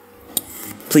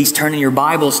Please turn in your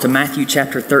Bibles to Matthew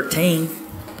chapter 13.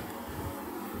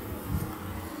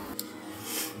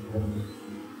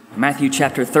 Matthew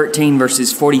chapter 13,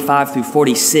 verses 45 through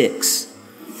 46.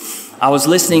 I was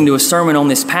listening to a sermon on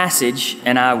this passage,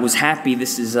 and I was happy.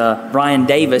 This is Brian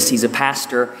Davis. He's a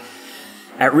pastor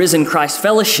at Risen Christ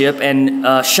Fellowship, and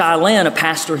Shylin, a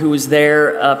pastor who was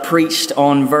there, preached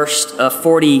on verse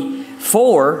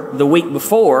 44 the week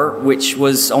before, which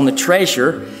was on the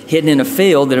treasure hidden in a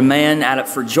field, that a man out of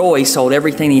for joy sold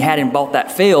everything he had and bought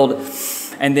that field.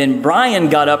 And then Brian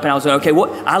got up, and I was like, okay,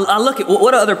 I look at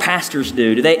what do other pastors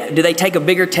do? Do they take a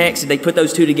bigger text? Do they put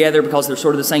those two together because they're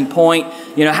sort of the same point?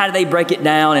 You know, how do they break it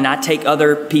down? And I take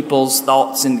other people's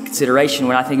thoughts into consideration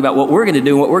when I think about what we're going to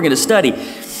do and what we're going to study.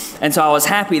 And so I was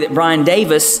happy that Brian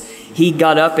Davis, he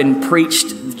got up and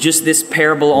preached just this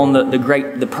parable on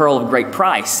the pearl of great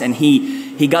price. And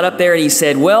he got up there and he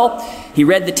said, well, he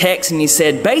read the text and he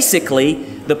said, basically,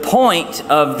 the point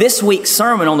of this week's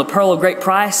sermon on the pearl of great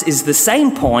price is the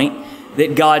same point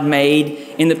that God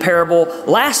made in the parable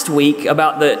last week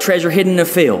about the treasure hidden in a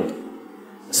field.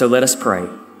 So let us pray.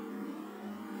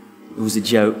 It was a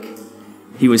joke.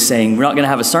 He was saying, we're not going to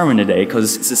have a sermon today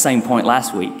because it's the same point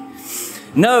last week.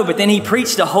 No, but then he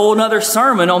preached a whole nother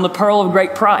sermon on the pearl of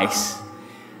great price.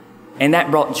 And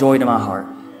that brought joy to my heart.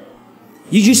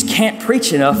 You just can't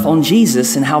preach enough on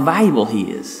Jesus and how valuable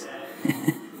he is.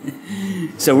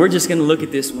 So we're just going to look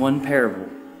at this one parable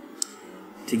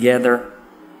together.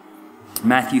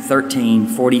 Matthew 13,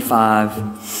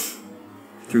 45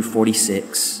 through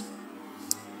 46.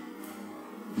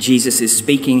 Jesus is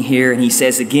speaking here, and he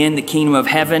says again, the kingdom of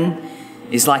heaven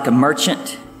is like a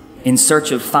merchant in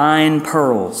search of fine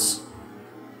pearls,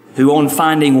 who on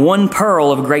finding one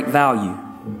pearl of great value,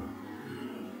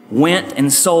 went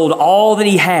and sold all that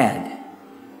he had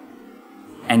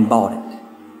and bought it.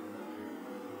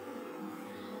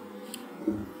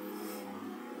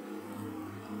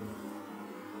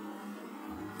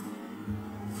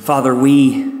 Father,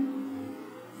 we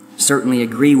certainly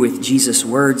agree with Jesus'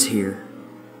 words here.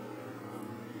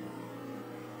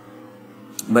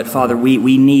 But Father,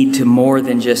 we need to more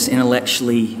than just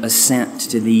intellectually assent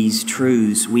to these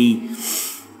truths. We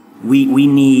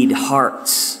need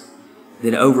hearts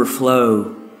that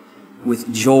overflow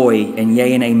with joy and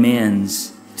yea and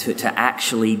amens to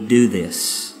actually do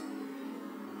this.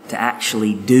 To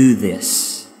actually do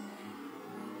this.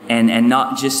 And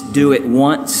not just do it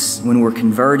once when we're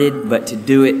converted, but to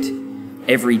do it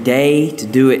every day, to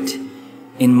do it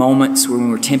in moments when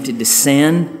we're tempted to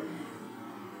sin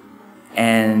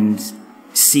and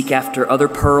seek after other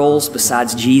pearls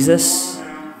besides Jesus.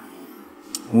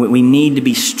 We need to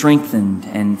be strengthened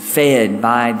and fed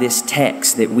by this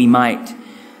text that we might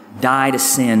die to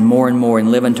sin more and more and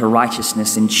live unto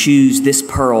righteousness and choose this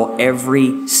pearl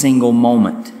every single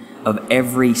moment of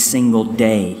every single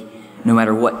day, no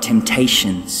matter what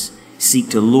temptations seek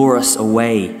to lure us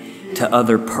away to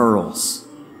other pearls.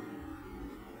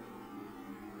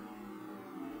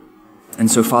 And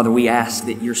so, Father, we ask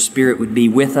that your Spirit would be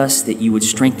with us, that you would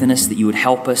strengthen us, that you would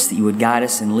help us, that you would guide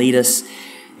us and lead us,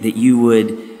 that you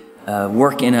would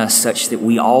work in us such that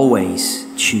we always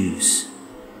choose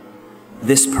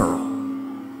this pearl.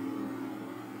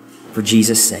 For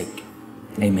Jesus' sake,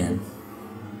 amen.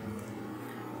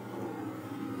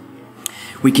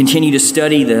 We continue to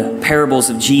study the parables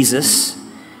of Jesus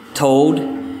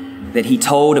that he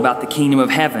told about the kingdom of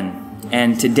heaven.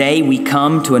 And today we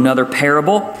come to another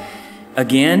parable.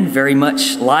 Again, very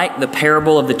much like the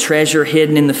parable of the treasure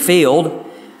hidden in the field.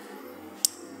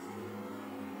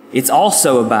 It's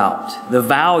also about the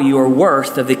value or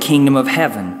worth of the kingdom of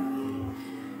heaven.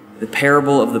 The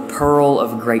parable of the pearl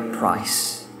of great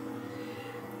price.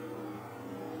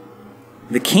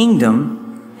 The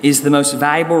kingdom is the most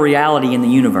valuable reality in the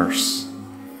universe.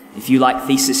 If you like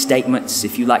thesis statements,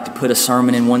 if you like to put a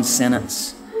sermon in one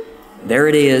sentence, there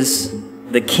it is.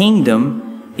 The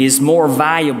kingdom is more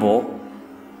valuable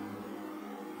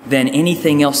than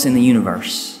anything else in the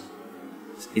universe.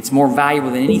 It's more valuable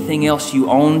than anything else you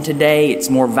own today. It's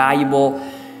more valuable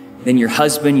than your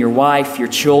husband, your wife, your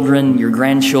children, your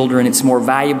grandchildren. It's more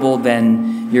valuable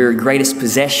than your greatest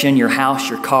possession, your house,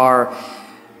 your car.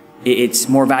 It's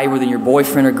more valuable than your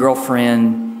boyfriend or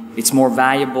girlfriend. It's more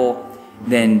valuable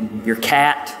than your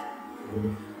cat.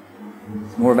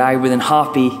 It's more valuable than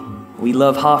Hoppy. We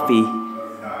love Hoppy.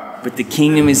 But the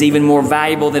kingdom is even more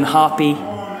valuable than Hoppy.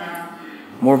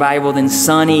 More valuable than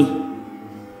Sonny.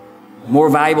 More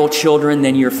valuable children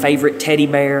than your favorite teddy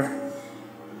bear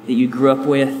that you grew up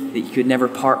with, that you could never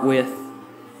part with.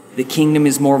 The kingdom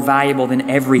is more valuable than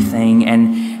everything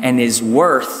and is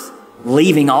worth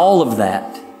leaving all of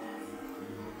that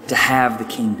to have the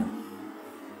kingdom.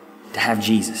 to have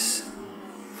Jesus.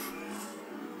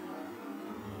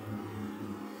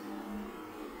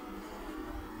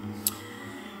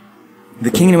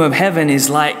 The kingdom of heaven is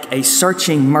like a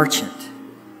searching merchant.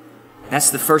 That's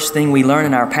the first thing we learn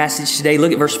in our passage today.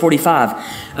 Look at verse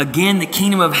 45. Again, the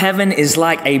kingdom of heaven is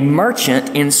like a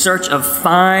merchant in search of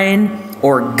fine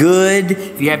or good,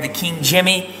 if you have the King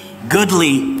Jimmy,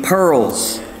 goodly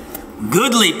pearls.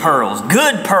 Goodly pearls,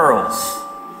 good pearls.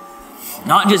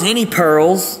 Not just any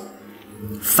pearls,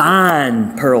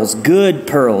 fine pearls, good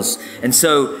pearls. And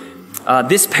so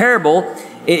this parable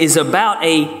is about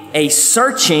a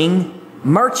searching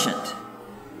merchant.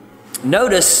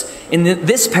 Notice in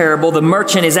this parable, the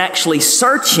merchant is actually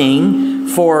searching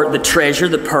for the treasure,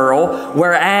 the pearl,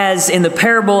 whereas in the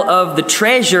parable of the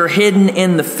treasure hidden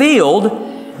in the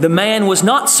field, the man was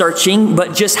not searching,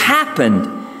 but just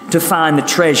happened to find the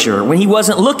treasure when he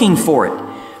wasn't looking for it.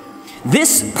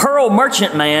 This pearl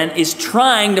merchant man is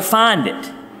trying to find it.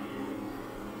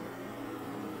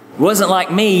 It wasn't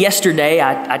like me yesterday.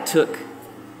 I took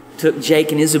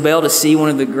Jake and Isabel to see one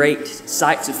of the great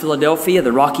sights of Philadelphia,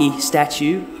 the Rocky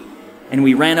statue. And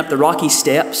we ran up the Rocky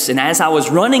steps. And as I was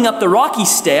running up the Rocky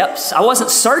steps, I wasn't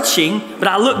searching, but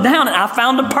I looked down and I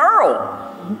found a pearl.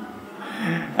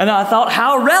 And I thought,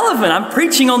 how relevant. I'm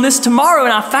preaching on this tomorrow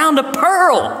and I found a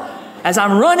pearl. As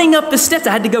I'm running up the steps,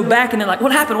 I had to go back and they're like,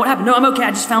 what happened? What happened? No, I'm okay.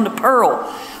 I just found a pearl.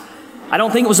 I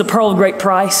don't think it was a pearl of great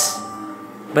price,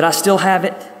 but I still have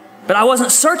it. But I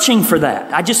wasn't searching for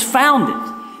that. I just found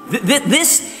it.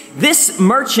 This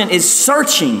merchant is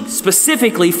searching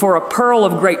specifically for a pearl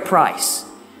of great price.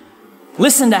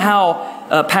 Listen to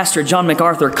how Pastor John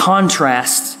MacArthur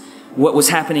contrasts what was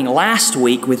happening last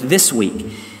week with this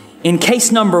week. In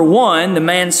case number one, the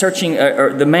man searching,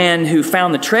 or the man who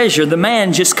found the treasure, the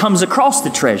man just comes across the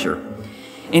treasure.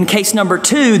 In case number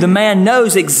two, the man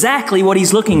knows exactly what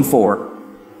he's looking for.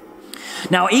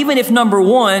 Now, even if number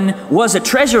one was a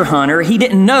treasure hunter, he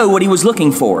didn't know what he was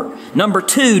looking for. Number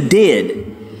two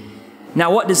did.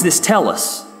 Now, what does this tell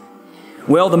us?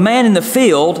 Well, the man in the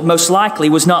field most likely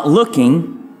was not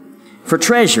looking for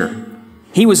treasure.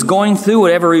 He was going through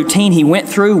whatever routine he went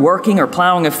through, working or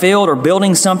plowing a field or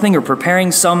building something or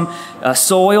preparing some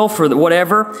soil for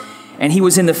whatever. And he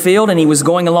was in the field and he was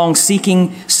going along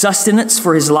seeking sustenance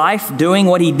for his life, doing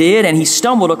what he did, and he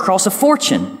stumbled across a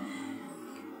fortune.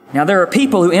 Now, there are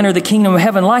people who enter the kingdom of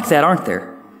heaven like that, aren't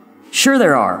there? Sure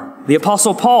there are. The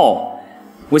Apostle Paul,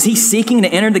 was he seeking to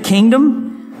enter the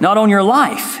kingdom? Not on your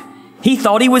life. He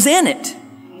thought he was in it.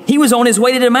 He was on his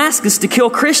way to Damascus to kill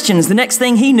Christians. The next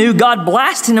thing he knew, God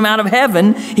blasted him out of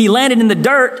heaven. He landed in the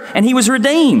dirt and he was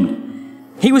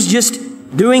redeemed. He was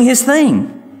just doing his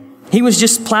thing. He was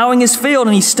just plowing his field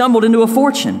and he stumbled into a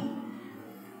fortune.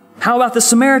 How about the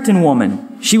Samaritan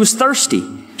woman? She was thirsty.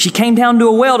 She came down to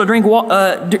a well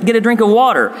to get a drink of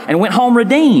water and went home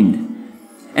redeemed.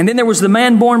 And then there was the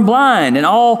man born blind, and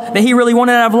all that he really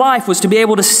wanted out of life was to be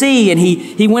able to see, and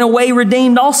he went away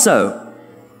redeemed also.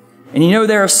 And you know,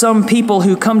 there are some people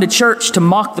who come to church to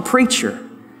mock the preacher,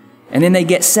 and then they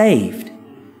get saved.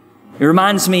 It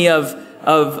reminds me of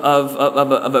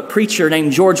a preacher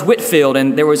named George Whitefield,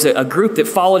 and there was a group that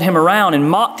followed him around and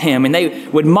mocked him, and they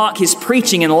would mock his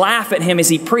preaching and laugh at him as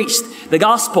he preached the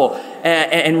gospel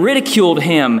and ridiculed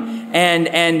him.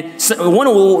 And so one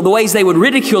of the ways they would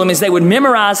ridicule him is they would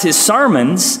memorize his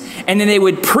sermons, and then they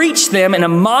would preach them in a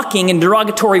mocking and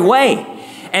derogatory way.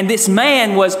 And this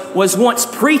man was once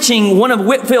preaching one of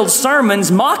Whitefield's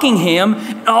sermons, mocking him.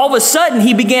 And all of a sudden,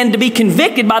 he began to be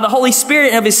convicted by the Holy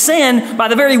Spirit of his sin by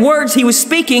the very words he was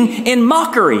speaking in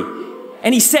mockery.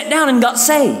 And he sat down and got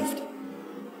saved.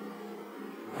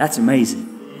 That's amazing.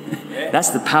 That's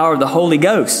the power of the Holy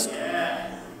Ghost.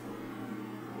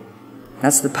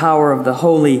 That's the power of the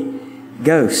Holy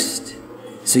Ghost.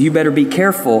 So you better be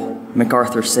careful,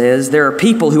 MacArthur says. There are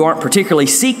people who aren't particularly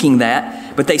seeking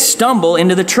that, but they stumble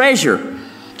into the treasure.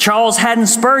 Charles Haddon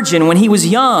Spurgeon, when he was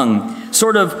young,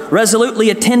 sort of resolutely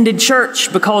attended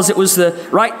church because it was the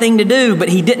right thing to do, but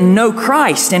he didn't know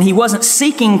Christ and he wasn't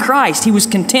seeking Christ. He was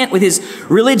content with his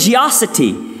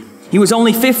religiosity. He was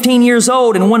only 15 years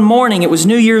old, and one morning, it was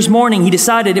New Year's morning, he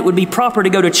decided it would be proper to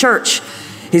go to church.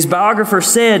 His biographer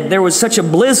said there was such a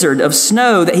blizzard of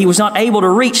snow that he was not able to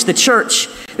reach the church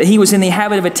that he was in the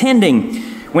habit of attending.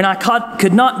 When I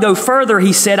could not go further,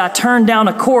 he said, I turned down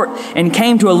a court and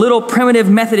came to a little primitive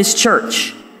Methodist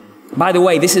church. By the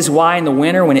way, this is why in the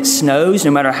winter when it snows,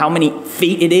 no matter how many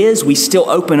feet it is, we still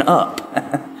open up.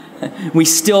 We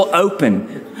still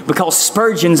open. Because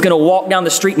Spurgeon's going to walk down the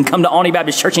street and come to Alney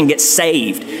Baptist Church and get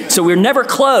saved. So we're never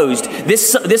closed.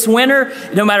 This winter,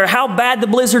 no matter how bad the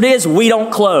blizzard is, we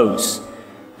don't close.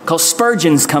 Because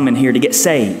Spurgeon's coming here to get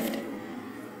saved.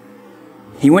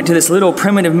 He went to this little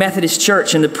primitive Methodist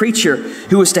church, and the preacher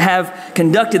who was to have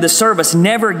conducted the service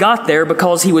never got there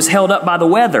because he was held up by the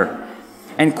weather.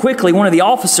 And quickly, one of the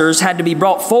officers had to be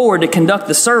brought forward to conduct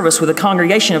the service with a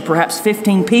congregation of perhaps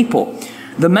 15 people.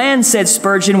 The man, said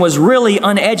Spurgeon, was really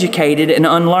uneducated and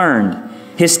unlearned.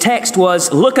 His text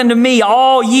was, "Look unto me,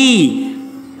 all ye.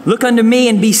 Look unto me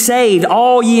and be saved,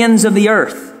 all ye ends of the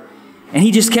earth." And he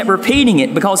just kept repeating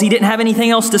it because he didn't have anything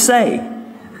else to say.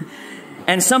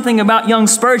 And something about young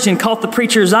Spurgeon caught the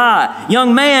preacher's eye.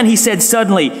 "Young man," he said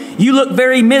suddenly, "you look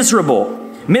very miserable.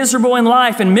 Miserable in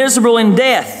life and miserable in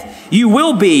death. You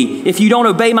will be if you don't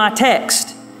obey my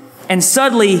text." And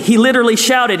suddenly he literally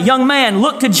shouted, "Young man,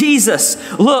 look to Jesus.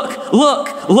 Look,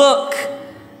 look, look."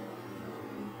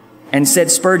 And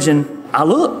said Spurgeon, "I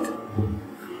looked."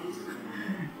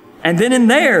 And then and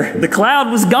there, the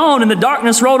cloud was gone and the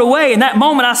darkness rolled away. In that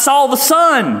moment, I saw the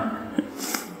sun.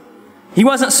 He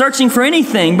wasn't searching for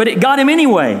anything, but it got him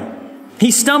anyway.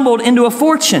 He stumbled into a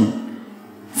fortune.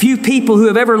 Few people who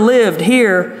have ever lived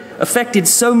here affected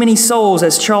so many souls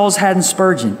as Charles Haddon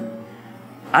Spurgeon.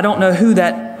 I don't know who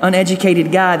that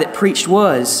uneducated guy that preached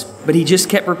was, but he just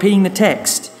kept repeating the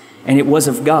text, and it was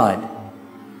of God.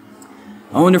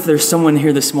 I wonder if there's someone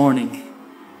here this morning.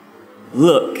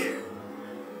 Look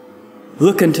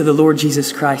unto the Lord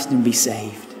Jesus Christ and be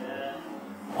saved,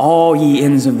 all ye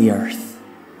ends of the earth.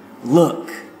 Look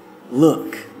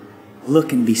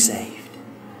and be saved.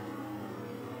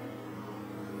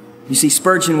 You see,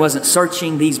 Spurgeon wasn't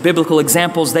searching. These biblical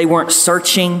examples, they weren't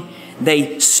searching.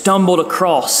 They stumbled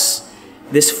across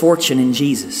this fortune in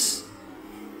Jesus.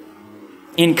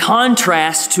 In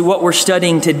contrast to what we're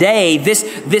studying today,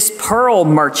 this pearl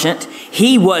merchant,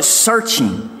 he was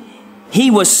searching. He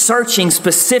was searching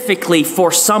specifically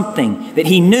for something that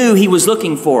he knew he was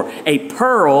looking for, a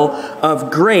pearl of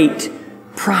great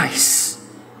price.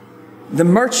 The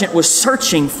merchant was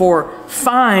searching for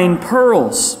fine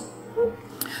pearls.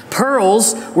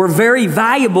 Pearls were very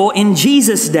valuable in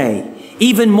Jesus' day,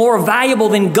 even more valuable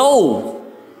than gold.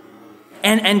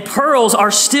 And pearls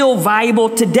are still valuable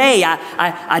today.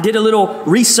 I did a little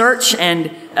research,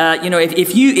 and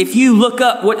if you look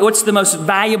up what's the most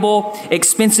valuable,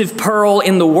 expensive pearl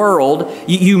in the world,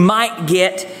 you might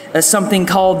get something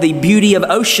called the Beauty of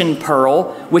Ocean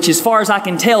pearl, which, as far as I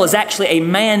can tell, is actually a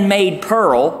man-made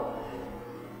pearl.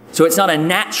 So it's not a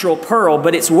natural pearl,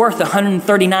 but it's worth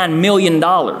 $139 million.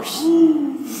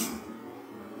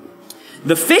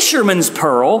 The fisherman's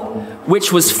pearl,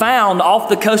 which was found off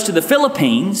the coast of the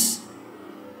Philippines,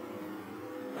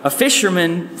 a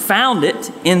fisherman found it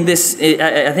in this,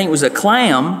 I think it was a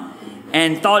clam,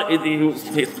 and thought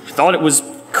it was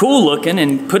cool looking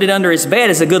and put it under his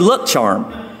bed as a good luck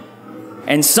charm.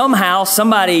 And somehow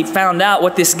somebody found out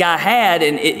what this guy had,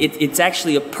 and it's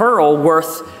actually a pearl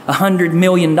worth $100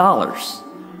 million.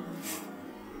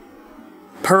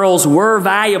 Pearls were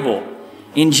valuable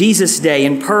in Jesus' day,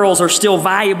 and pearls are still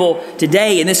valuable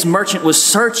today. And this merchant was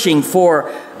searching for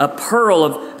a pearl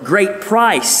of great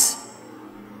price.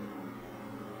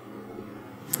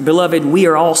 Beloved, we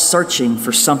are all searching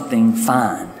for something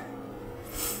fine.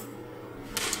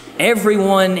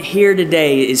 Everyone here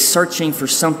today is searching for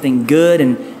something good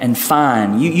and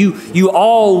fine. You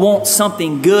all want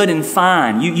something good and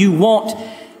fine. You want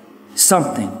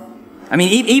something. I mean,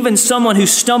 even someone who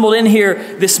stumbled in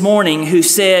here this morning who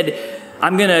said,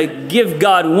 "I'm going to give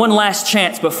God one last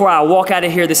chance before I walk out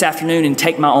of here this afternoon and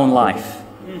take my own life."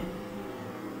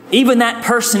 Even that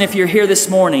person, if you're here this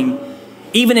morning,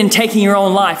 even in taking your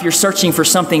own life, you're searching for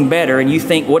something better, and you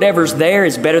think whatever's there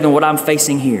is better than what I'm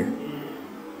facing here.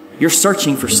 You're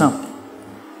searching for something.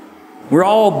 We're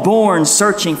all born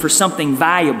searching for something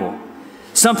valuable,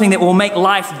 something that will make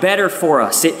life better for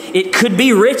us. It could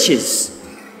be riches.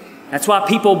 That's why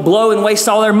people blow and waste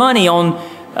all their money on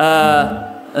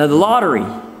the lottery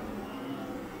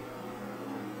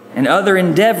and other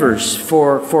endeavors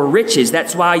for riches.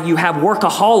 That's why you have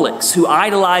workaholics who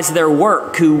idolize their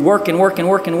work, who work and work and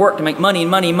work and work to make money and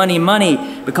money and money and money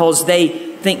because they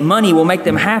think money will make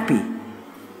them happy.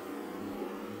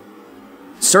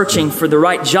 Searching for the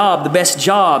right job, the best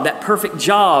job, that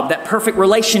perfect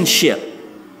relationship.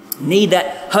 Need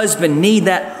that husband, need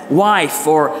that wife,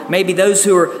 or maybe those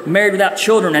who are married without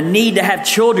children, a need to have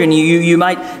children. You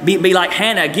might be like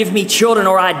Hannah, "Give me children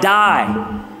or I die."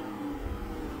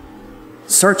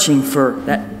 Searching for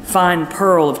that fine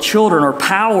pearl of children or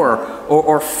power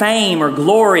or fame or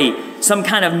glory, some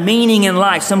kind of meaning in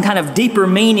life, some kind of deeper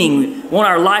meaning. We want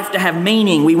our life to have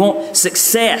meaning. We want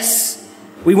success.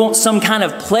 We want some kind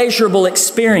of pleasurable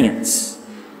experience.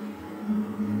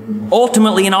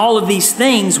 Ultimately, in all of these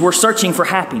things, we're searching for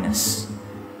happiness.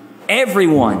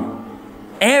 Everyone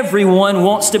Everyone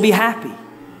wants to be happy.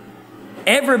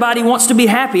 Everybody wants to be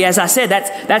happy. As I said,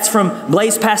 that's from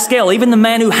Blaise Pascal. Even the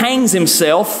man who hangs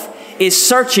himself is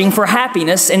searching for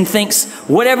happiness and thinks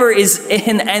whatever is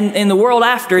in the world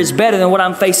after is better than what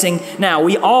I'm facing now.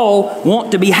 We all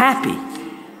want to be happy.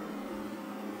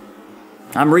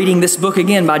 I'm reading this book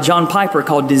again by John Piper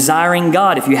called Desiring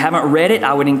God. If you haven't read it,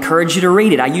 I would encourage you to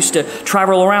read it. I used to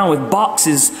travel around with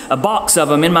a box of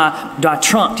them in my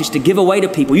trunk just to give away to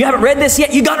people. You haven't read this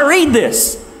yet? You got to read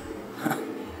this.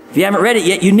 If you haven't read it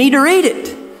yet, you need to read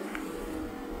it.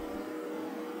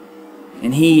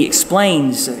 And he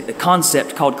explains a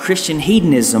concept called Christian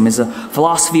hedonism is a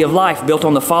philosophy of life built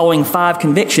on the following 5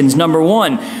 convictions. Number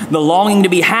 1, the longing to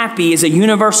be happy is a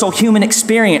universal human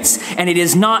experience, and it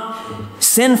is not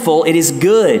sinful, it is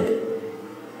good.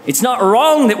 It's not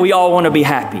wrong that we all want to be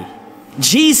happy.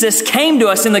 Jesus came to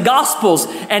us in the Gospels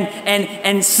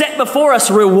and set before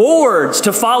us rewards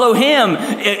to follow Him,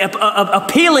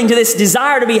 appealing to this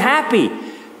desire to be happy.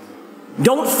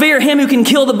 Don't fear him who can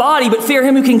kill the body, but fear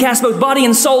him who can cast both body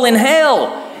and soul in hell.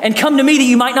 And come to me that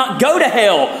you might not go to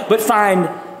hell, but find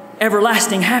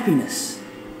everlasting happiness.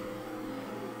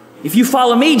 If you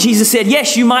follow me, Jesus said,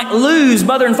 yes, you might lose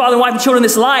mother and father and wife and children in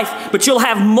this life, but you'll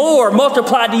have more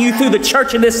multiplied to you through the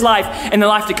church in this life and the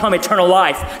life to come, eternal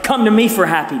life. Come to me for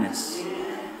happiness.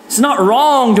 It's not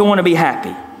wrong to want to be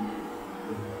happy.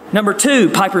 Number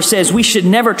 2, Piper says, we should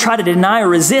never try to deny or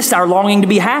resist our longing to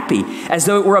be happy as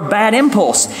though it were a bad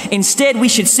impulse. Instead, we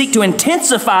should seek to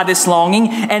intensify this longing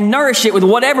and nourish it with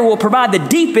whatever will provide the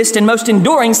deepest and most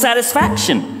enduring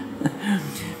satisfaction.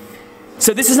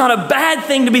 So this is not a bad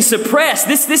thing to be suppressed.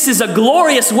 This is a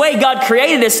glorious way God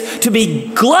created us to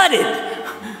be glutted.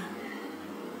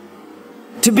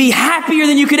 To be happier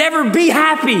than you could ever be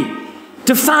happy.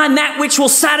 To find that which will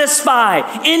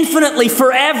satisfy infinitely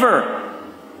forever.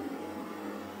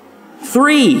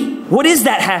 3, what is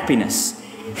that happiness?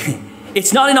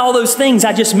 It's not in all those things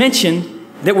I just mentioned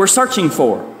that we're searching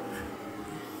for.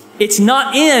 It's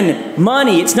not in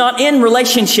money. It's not in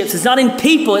relationships. It's not in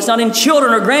people. It's not in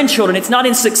children or grandchildren. It's not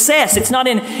in success. It's not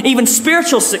in even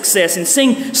spiritual success and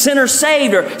seeing sinners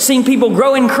saved or seeing people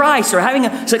grow in Christ or having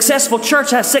a successful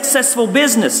church, a successful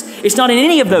business. It's not in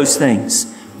any of those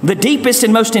things. The deepest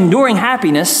and most enduring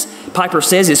happiness, Piper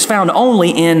says, is found only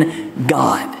in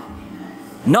God.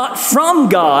 Not from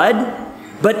God,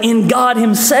 but in God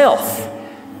Himself.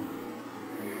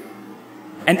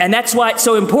 And that's why it's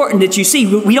so important that you see,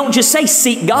 we don't just say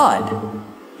seek God.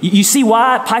 You see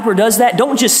why Piper does that?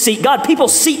 Don't just seek God. People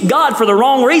seek God for the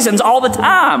wrong reasons all the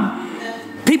time.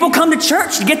 People come to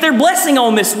church to get their blessing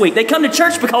on this week. They come to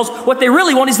church because what they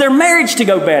really want is their marriage to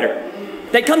go better.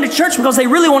 They come to church because they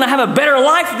really want to have a better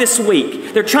life this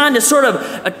week. They're trying to sort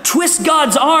of twist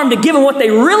God's arm to give them what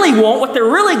they really want, what their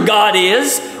really God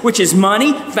is, which is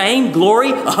money, fame,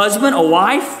 glory, a husband, a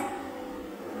wife.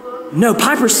 No,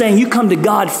 Piper's saying you come to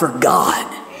God for God.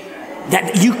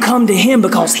 That you come to Him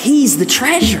because He's the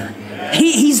treasure.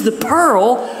 He's the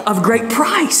pearl of great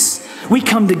price. We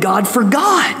come to God for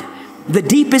God. The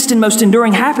deepest and most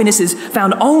enduring happiness is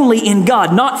found only in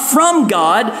God, not from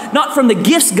God, not from the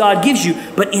gifts God gives you,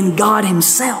 but in God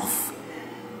Himself.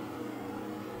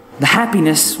 The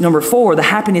happiness, number 4, the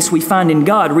happiness we find in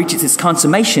God reaches its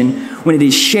consummation when it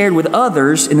is shared with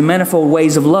others in the manifold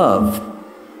ways of love.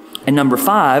 And number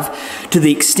 5, to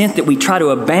the extent that we try to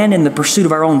abandon the pursuit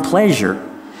of our own pleasure,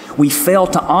 we fail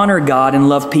to honor God and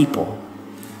love people.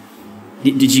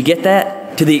 Did you get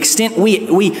that? To the extent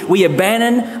we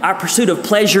abandon our pursuit of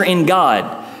pleasure in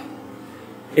God.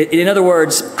 In other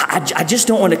words, I just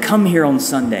don't want to come here on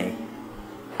Sunday.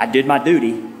 I did my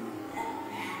duty.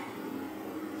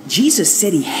 Jesus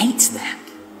said He hates that.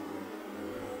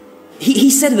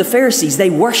 He said to the Pharisees, they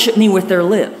worship me with their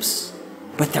lips,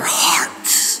 but their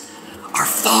hearts are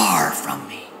far from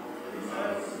me.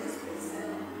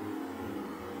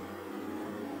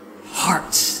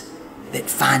 Hearts that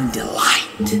find delight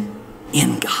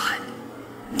in God.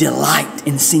 Delight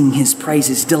in singing His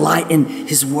praises. Delight in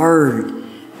His Word.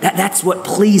 That's what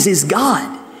pleases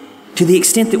God. To the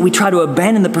extent that we try to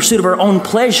abandon the pursuit of our own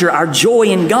pleasure, our joy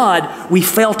in God, we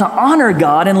fail to honor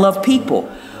God and love people.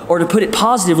 Or to put it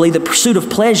positively, the pursuit of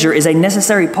pleasure is a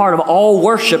necessary part of all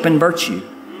worship and virtue.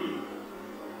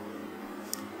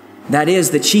 That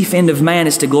is, the chief end of man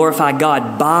is to glorify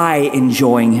God by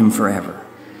enjoying Him forever.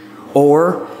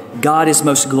 Or God is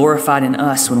most glorified in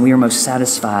us when we are most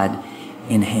satisfied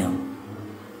in Him.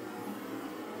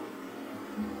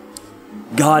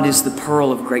 God is the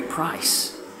pearl of great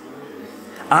price.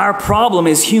 Our problem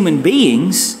as human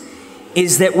beings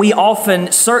is that we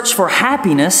often search for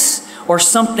happiness or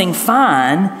something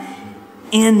fine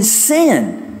in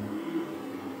sin.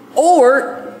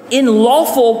 or in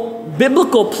lawful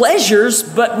biblical pleasures,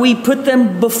 but we put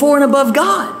them before and above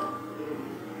God.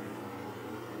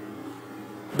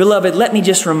 Beloved, let me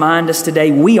just remind us today,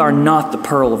 we are not the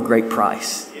pearl of great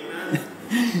price.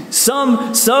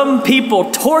 Some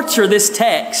people torture this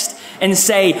text and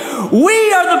say,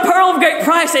 we are the pearl of great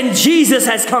price and Jesus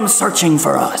has come searching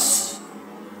for us.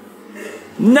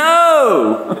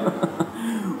 No!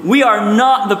 We are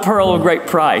not the pearl of great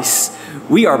price.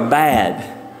 We are bad.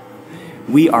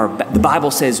 The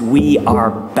Bible says we are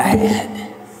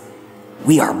bad.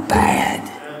 We are bad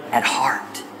at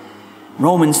heart.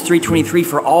 Romans 3:23,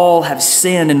 for all have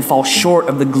sinned and fall short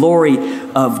of the glory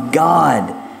of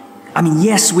God. I mean,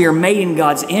 yes, we are made in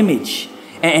God's image.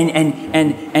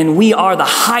 And we are the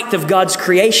height of God's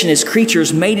creation as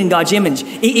creatures made in God's image.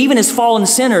 Even as fallen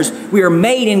sinners, we are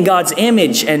made in God's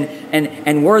image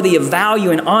and worthy of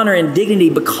value and honor and dignity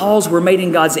because we're made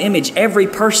in God's image. Every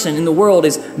person in the world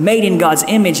is made in God's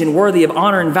image and worthy of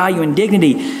honor and value and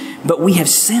dignity. But we have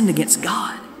sinned against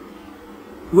God,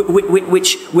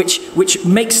 which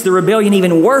makes the rebellion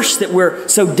even worse, that we're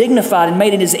so dignified and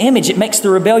made in His image. It makes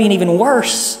the rebellion even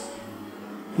worse.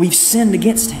 We've sinned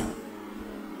against Him.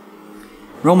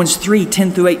 Romans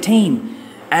 3:10-18,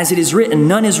 as it is written,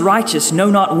 none is righteous,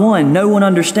 no, not one. No one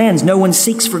understands, no one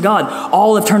seeks for God.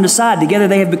 All have turned aside, together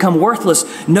they have become worthless.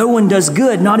 No one does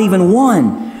good, not even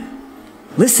one.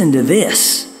 Listen to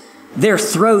this. Their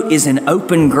throat is an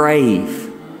open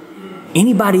grave.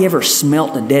 Anybody ever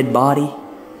smelt a dead body?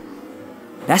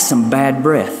 That's some bad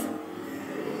breath.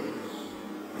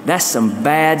 That's some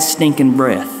bad stinking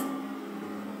breath.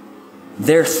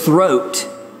 Their throat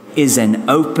is an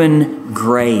open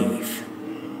grave.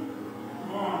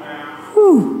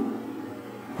 Whew.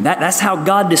 That's how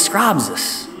God describes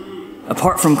us,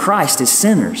 apart from Christ, as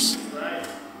sinners.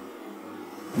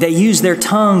 They use their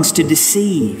tongues to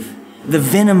deceive. The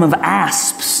venom of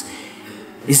asps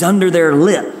is under their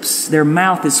lips. Their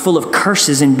mouth is full of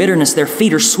curses and bitterness. Their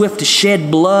feet are swift to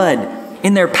shed blood.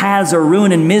 In their paths are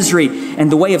ruin and misery, and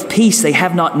the way of peace they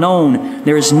have not known.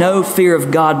 There is no fear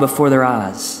of God before their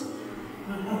eyes.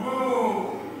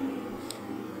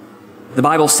 The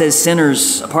Bible says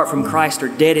sinners, apart from Christ, are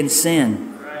dead in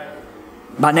sin.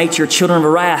 By nature, children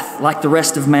of wrath, like the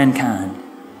rest of mankind.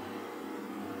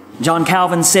 John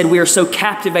Calvin said, we are so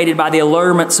captivated by the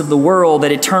allurements of the world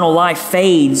that eternal life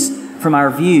fades from our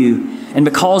view. And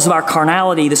because of our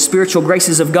carnality, the spiritual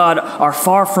graces of God are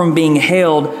far from being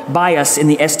held by us in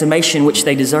the estimation which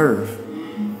they deserve.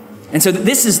 And so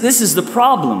this is the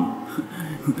problem.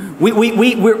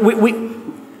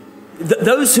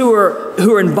 Those who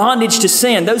are in bondage to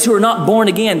sin, those who are not born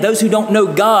again, those who don't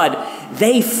know God,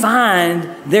 they find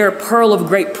their pearl of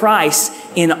great price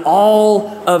in all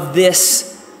of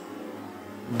this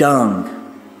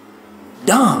dung.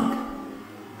 Dung.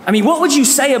 I mean, what would you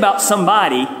say about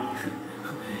somebody?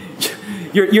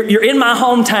 You're in my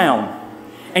hometown,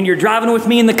 and you're driving with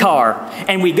me in the car,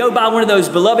 and we go by one of those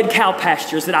beloved cow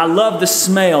pastures that I love the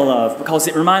smell of because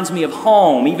it reminds me of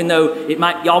home, even though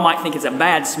y'all might think it's a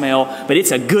bad smell, but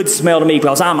it's a good smell to me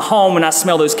because I'm home and I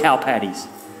smell those cow patties.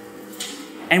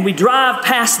 And we drive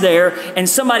past there, and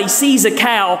somebody sees a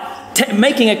cow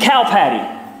making a cow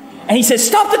patty. And he says,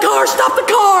 stop the car, stop the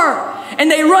car. And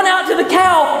they run out to the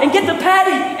cow and get the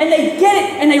patty, and they get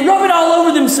it, and they rub it all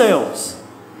over themselves.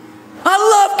 I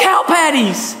love cow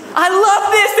patties. I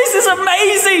love this. This is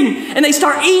amazing. And they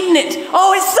start eating it.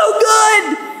 Oh, it's so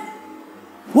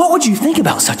good. What would you think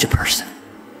about such a person?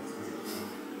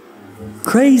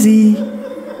 Crazy.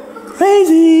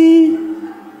 Crazy.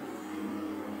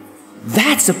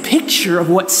 That's a picture of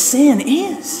what sin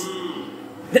is.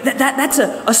 That's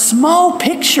a small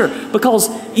picture because,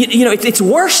 it's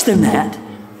worse than that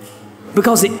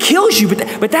because it kills you.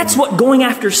 But that's what going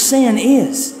after sin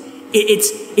is.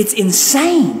 It's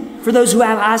insane for those who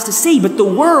have eyes to see. But the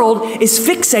world is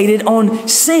fixated on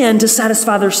sin to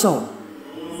satisfy their soul.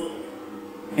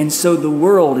 And so the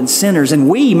world and sinners and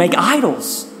we make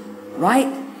idols,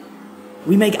 right?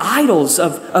 We make idols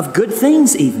of good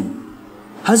things even.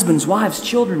 Husbands, wives,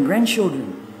 children,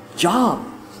 grandchildren, job.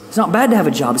 It's not bad to have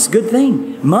a job. It's a good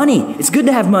thing. Money. It's good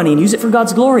to have money and use it for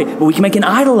God's glory. But we can make an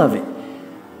idol of it.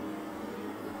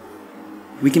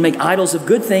 We can make idols of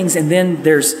good things, and then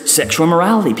there's sexual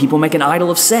immorality. People make an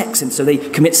idol of sex, and so they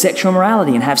commit sexual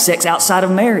immorality and have sex outside of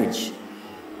marriage.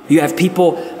 You have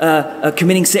people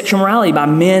committing sexual immorality by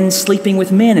men sleeping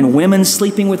with men and women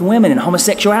sleeping with women and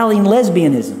homosexuality and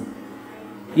lesbianism.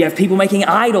 You have people making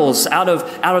idols out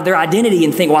of their identity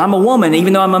and think, well, I'm a woman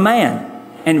even though I'm a man.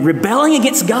 And rebelling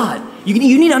against God. You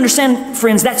need to understand,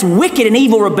 friends, that's wicked and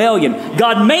evil rebellion.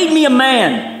 God made me a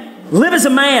man. Live as a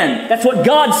man. That's what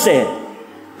God said.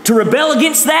 To rebel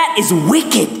against that is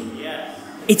wicked.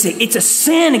 It's a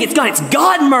sin against God. It's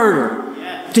God murder.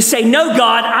 To say, no,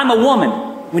 God, I'm a woman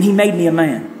when He made me a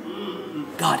man.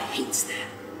 God hates that.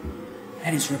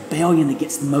 That is rebellion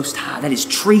against the Most High. That is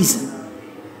treason,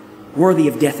 worthy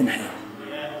of death and hell.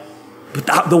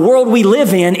 But the world we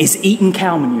live in is eating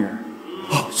cow manure.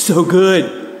 Oh, so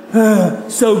good.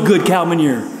 So good cow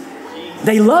manure.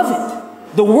 They love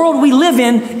it. The world we live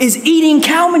in is eating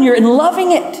cow manure and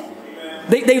loving it.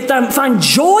 They find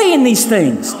joy in these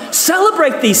things.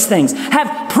 Celebrate these things.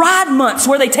 Have pride months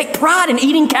where they take pride in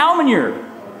eating cow manure.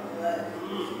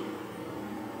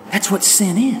 That's what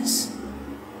sin is.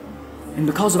 And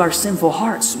because of our sinful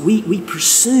hearts, we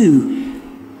pursue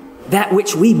that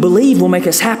which we believe will make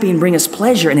us happy and bring us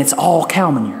pleasure, and it's all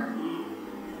cow manure.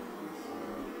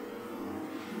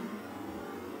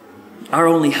 Our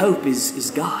only hope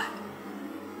is God.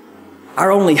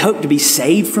 Our only hope to be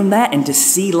saved from that and to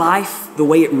see life the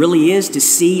way it really is, to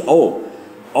see, oh,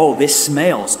 this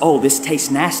smells. Oh, this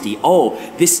tastes nasty. Oh,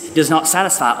 this does not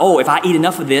satisfy. Oh, if I eat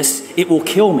enough of this, it will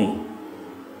kill me.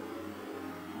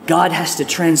 God has to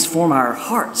transform our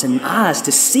hearts and eyes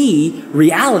to see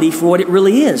reality for what it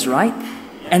really is, right?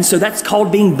 And so that's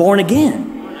called being born again.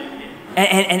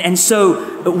 And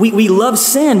so we love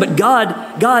sin, but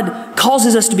God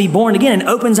causes us to be born again and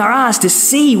opens our eyes to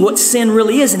see what sin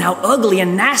really is and how ugly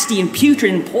and nasty and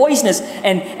putrid and poisonous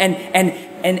and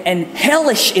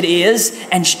hellish it is,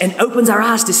 and opens our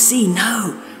eyes to see,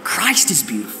 no, Christ is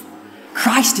beautiful.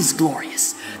 Christ is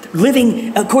glorious.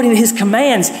 Living according to His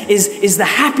commands is the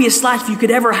happiest life you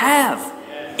could ever have,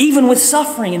 even with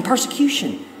suffering and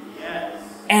persecution.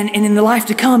 And in the life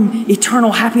to come,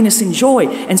 eternal happiness and joy.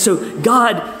 And so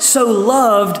God so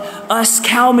loved us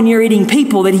cow manure eating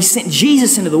people that He sent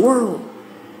Jesus into the world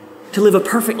to live a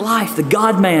perfect life. The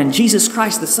God-man, Jesus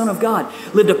Christ, the Son of God,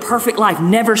 lived a perfect life,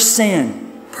 never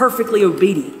sinned, perfectly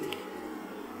obedient,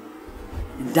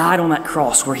 and died on that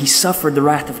cross where He suffered the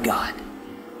wrath of God.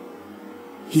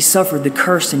 He suffered the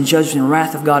curse and judgment and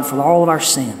wrath of God for all of our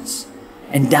sins,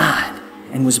 and died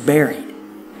and was buried.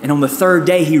 And on the third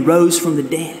day, He rose from the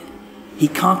dead. He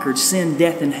conquered sin,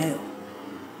 death, and hell.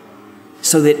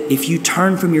 So that if you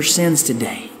turn from your sins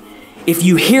today, if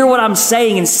you hear what I'm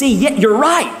saying and see, yeah, you're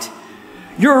right.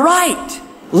 You're right.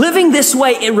 Living this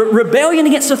way, in rebellion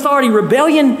against authority,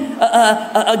 rebellion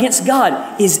against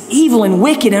God is evil and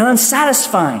wicked and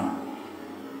unsatisfying.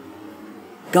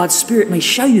 God's Spirit may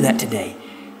show you that today.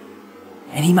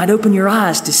 And He might open your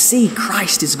eyes to see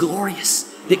Christ is glorious,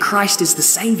 that Christ is the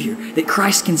Savior, that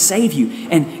Christ can save you.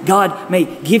 And God may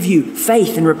give you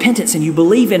faith and repentance and you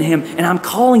believe in Him. And I'm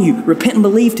calling you, repent and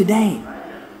believe today.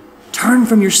 Turn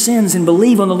from your sins and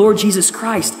believe on the Lord Jesus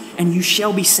Christ and you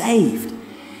shall be saved.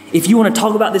 If you want to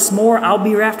talk about this more, I'll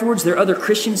be here afterwards. There are other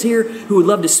Christians here who would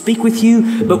love to speak with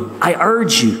you. But I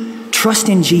urge you, trust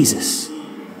in Jesus.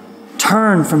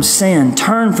 Turn from sin,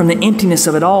 turn from the emptiness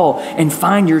of it all, and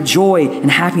find your joy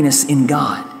and happiness in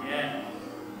God.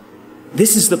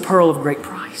 This is the pearl of great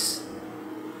price.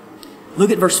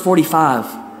 Look at verse 45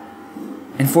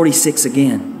 and 46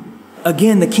 again.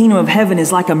 Again, the kingdom of heaven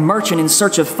is like a merchant in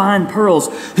search of fine pearls,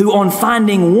 who on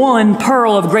finding one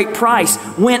pearl of great price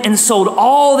went and sold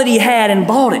all that he had and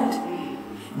bought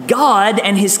it. God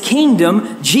and His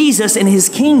kingdom, Jesus and His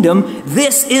kingdom,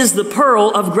 this is the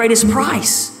pearl of greatest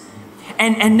price.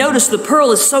 And notice the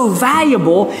pearl is so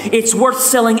valuable, it's worth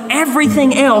selling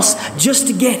everything else just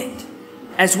to get it,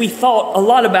 as we thought a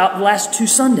lot about the last 2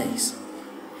 Sundays.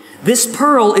 This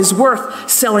pearl is worth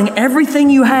selling everything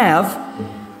you have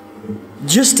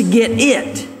just to get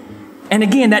it. And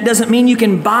again, that doesn't mean you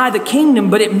can buy the kingdom,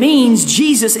 but it means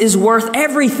Jesus is worth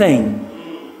everything.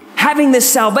 Having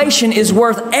this salvation is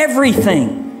worth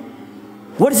everything.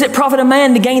 What does it profit a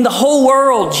man to gain the whole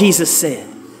world, Jesus said,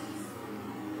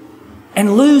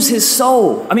 and lose his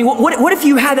soul? I mean, what if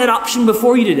you had that option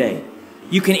before you today?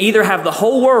 You can either have the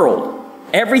whole world,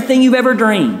 everything you've ever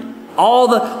dreamed, all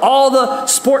the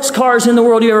sports cars in the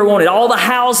world you ever wanted, all the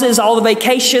houses, all the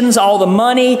vacations, all the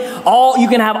money, you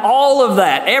can have all of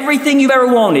that, everything you've ever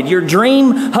wanted, your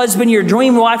dream husband, your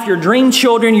dream wife, your dream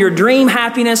children, your dream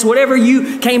happiness, whatever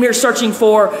you came here searching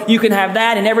for, you can have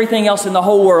that, and everything else in the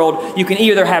whole world. You can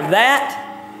either have that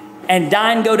and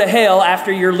die and go to hell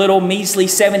after your little measly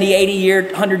 70, 80 year,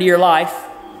 100 year life,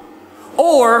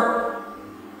 or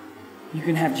you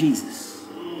can have Jesus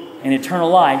and eternal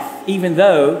life, even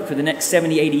though for the next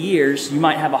 70, 80 years, you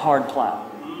might have a hard plow.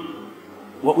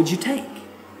 What would you take?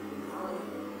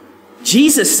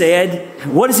 Jesus said,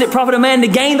 what does it profit a man to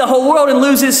gain the whole world and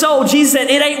lose his soul? Jesus said,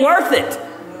 it ain't worth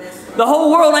it. The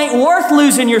whole world ain't worth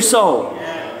losing your soul.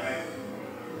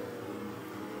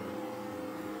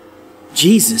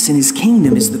 Jesus and his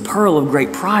kingdom is the pearl of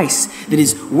great price that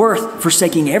is worth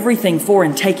forsaking everything for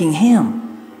and taking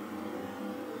him.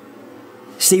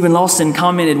 Stephen Lawson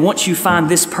commented, once you find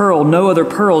this pearl, no other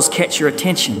pearls catch your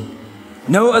attention.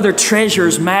 No other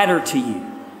treasures matter to you.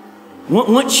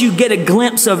 Once you get a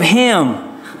glimpse of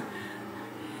him,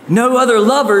 no other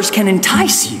lovers can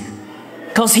entice you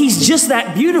because he's just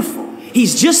that beautiful.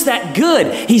 He's just that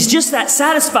good. He's just that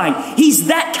satisfying. He's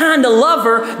that kind of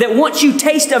lover that once you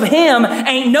taste of him,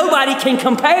 ain't nobody can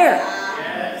compare.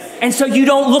 And so you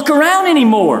don't look around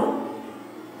anymore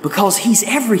because he's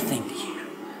everything to you.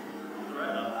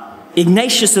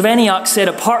 Ignatius of Antioch said,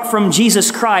 apart from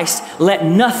Jesus Christ, let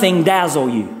nothing dazzle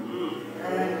you.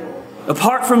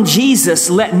 Apart from Jesus,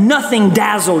 let nothing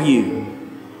dazzle you.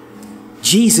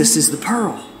 Jesus is the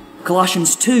pearl.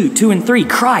 Colossians 2 and 3,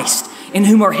 Christ, in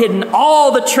whom are hidden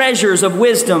all the treasures of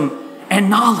wisdom and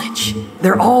knowledge.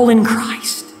 They're all in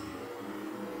Christ.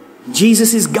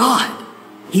 Jesus is God.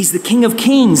 He's the King of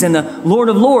Kings and the Lord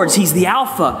of Lords. He's the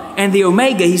Alpha and the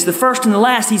Omega. He's the first and the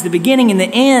last. He's the beginning and the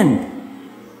end.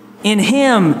 In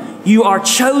him you are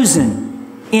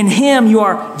chosen. In him you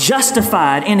are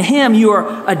justified. In him you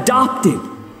are adopted.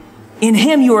 In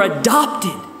him you are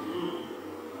adopted.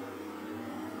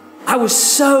 I was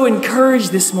so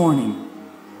encouraged this morning.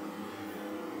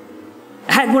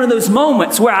 I had one of those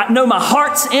moments where I know my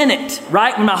heart's in it,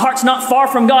 right? When my heart's not far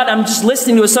from God, I'm just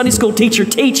listening to a Sunday school teacher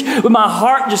teach, but my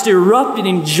heart just erupted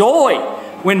in joy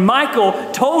when Michael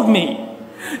told me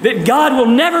that God will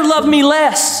never love me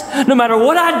less. No matter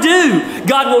what I do,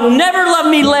 God will never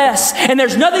love me less. And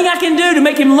there's nothing I can do to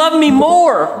make him love me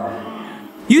more.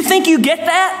 You think you get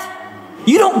that?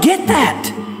 You don't get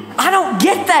that. I don't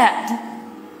get that.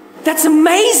 That's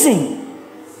amazing.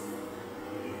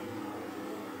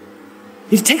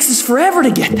 It takes us forever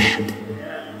to get that.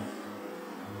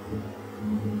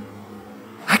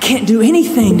 I can't do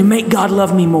anything to make God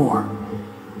love me more.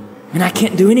 And I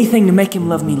can't do anything to make him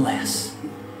love me less.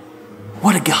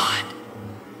 What a God.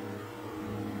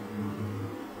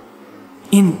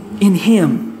 In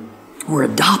him, we're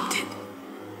adopted.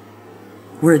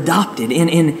 We're adopted. In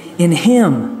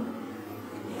him,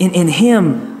 in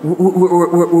him,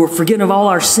 we're forgiven of all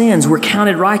our sins. We're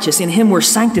counted righteous. In him, we're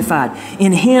sanctified.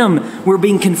 In him, we're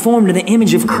being conformed to the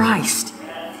image of Christ.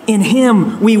 In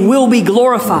him, we will be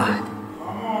glorified.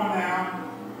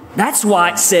 That's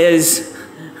why it says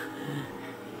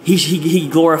he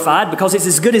glorified, because it's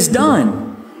as good as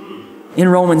done in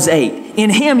Romans 8.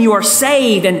 In him, you are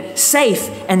saved and safe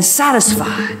and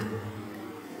satisfied.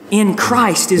 In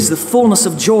Christ is the fullness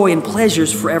of joy and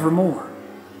pleasures forevermore.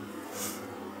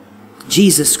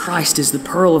 Jesus Christ is the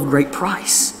pearl of great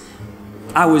price.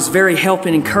 I was very helped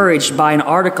and encouraged by an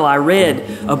article I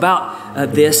read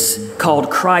about this called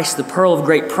Christ, the Pearl of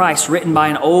Great Price, written by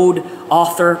an old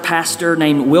author, pastor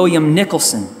named William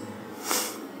Nicholson.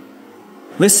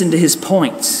 Listen to his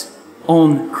points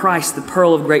on Christ, the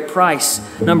pearl of great price.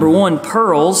 Number one,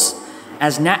 pearls,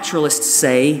 as naturalists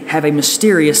say, have a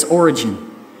mysterious origin.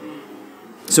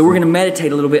 So we're going to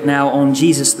meditate a little bit now on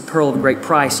Jesus, the pearl of great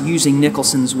price, using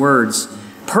Nicholson's words.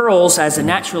 Pearls, as the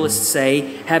naturalists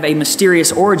say, have a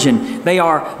mysterious origin. They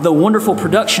are the wonderful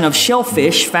production of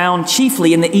shellfish found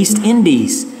chiefly in the East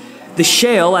Indies. The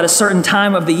shell, at a certain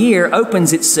time of the year,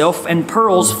 opens itself and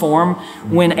pearls form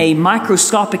when a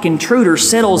microscopic intruder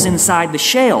settles inside the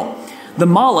shell. The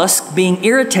mollusk, being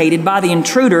irritated by the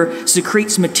intruder,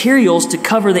 secretes materials to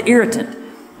cover the irritant.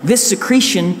 This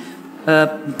secretion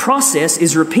process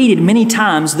is repeated many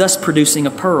times, thus producing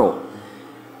a pearl.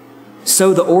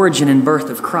 So the origin and birth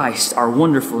of Christ are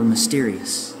wonderful and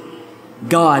mysterious.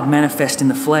 God manifest in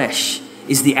the flesh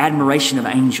is the admiration of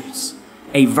angels.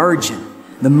 A virgin,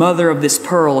 the mother of this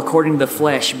pearl according to the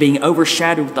flesh, being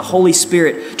overshadowed with the Holy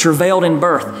Spirit, travailed in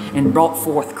birth and brought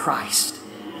forth Christ,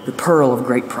 the pearl of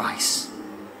great price.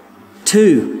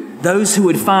 2, those who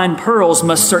would find pearls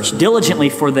must search diligently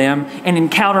for them and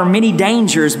encounter many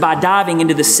dangers by diving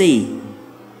into the sea.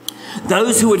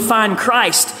 Those who would find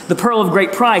Christ, the pearl of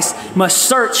great price, must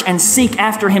search and seek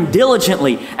after him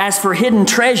diligently as for hidden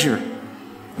treasure.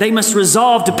 They must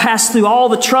resolve to pass through all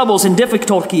the troubles and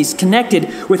difficulties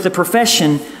connected with the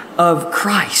profession of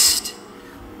Christ.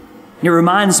 It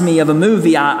reminds me of a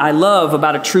movie I love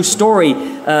about a true story,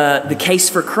 The Case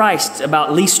for Christ,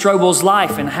 about Lee Strobel's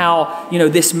life and how,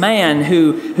 this man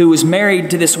who was married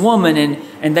to this woman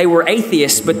and they were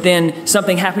atheists, but then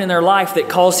something happened in their life that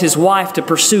caused his wife to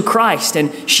pursue Christ,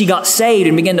 and she got saved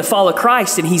and began to follow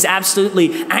Christ, and he's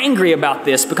absolutely angry about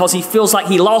this because he feels like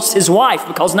he lost his wife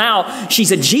because now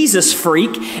she's a Jesus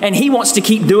freak, and he wants to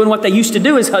keep doing what they used to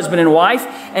do as husband and wife,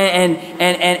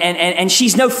 and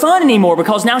she's no fun anymore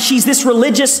because now she's this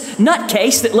religious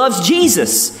nutcase that loves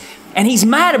Jesus. And he's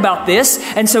mad about this,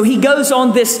 and so he goes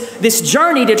on this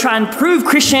journey to try and prove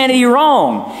Christianity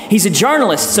wrong. He's a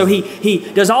journalist, so he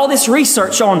does all this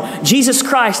research on Jesus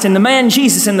Christ and the man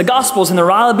Jesus and the Gospels and the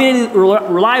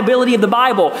reliability of the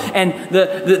Bible and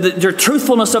the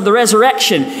truthfulness of the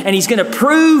resurrection. And he's going to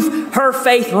prove her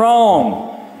faith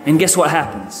wrong. And guess what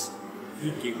happens?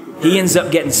 He ends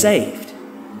up getting saved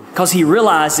because he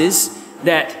realizes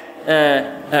that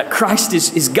Christ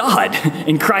is God,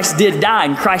 and Christ did die,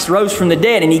 and Christ rose from the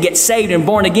dead, and he gets saved and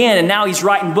born again, and now he's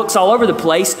writing books all over the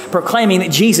place proclaiming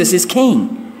that Jesus is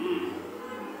King.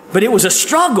 But it was a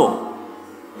struggle.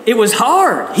 It was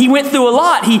hard. He went through a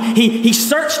lot. He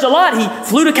searched a lot. He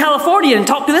flew to California and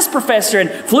talked to this professor, and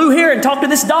flew here and talked to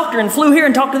this doctor, and flew here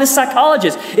and talked to this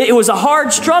psychologist. It was a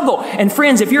hard struggle. And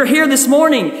friends, if you're here this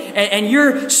morning and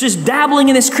you're just dabbling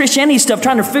in this Christianity stuff,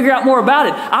 trying to figure out more about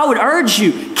it, I would urge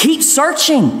you, keep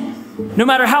searching. No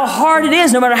matter how hard it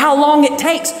is, no matter how long it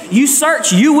takes, you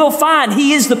search, you will find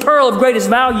He is the pearl of greatest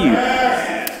value.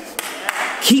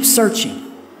 Keep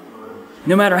searching.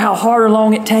 No matter how hard or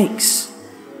long it takes,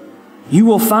 you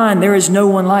will find there is no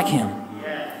one like Him.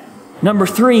 Number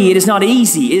 3, it is not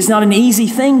easy. It is not an easy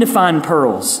thing to find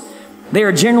pearls. They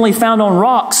are generally found on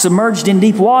rocks submerged in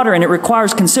deep water, and it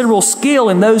requires considerable skill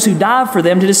in those who dive for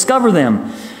them to discover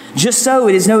them. Just so,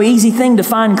 it is no easy thing to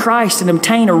find Christ and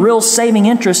obtain a real saving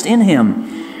interest in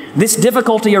Him. This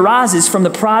difficulty arises from the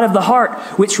pride of the heart,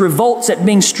 which revolts at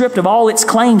being stripped of all its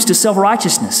claims to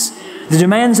self-righteousness. The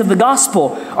demands of the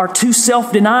gospel are too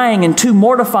self-denying and too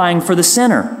mortifying for the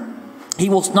sinner. He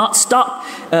will not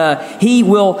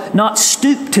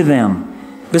stoop to them.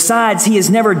 Besides, he has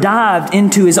never dived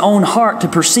into his own heart to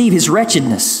perceive his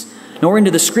wretchedness, nor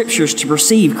into the Scriptures to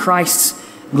perceive Christ's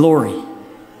glory.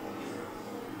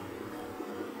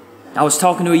 I was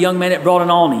talking to a young man at Broad and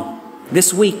Alney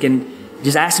this week and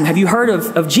just asked him, have you heard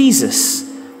of Jesus?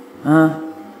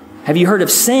 Have you heard of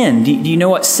sin? Do you know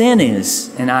what sin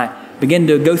is? And I began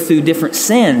to go through different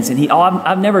sins, and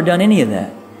I've never done any of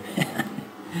that.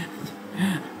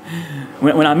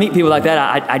 When I meet people like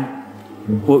that,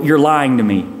 well, you're lying to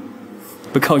me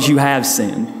because you have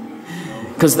sinned.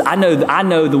 Because I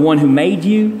know the one who made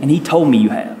you, and He told me you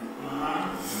have.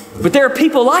 But there are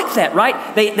people like that,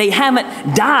 right? They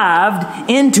haven't dived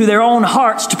into their own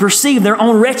hearts to perceive their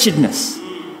own wretchedness.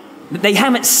 They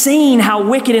haven't seen how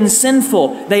wicked and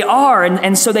sinful they are,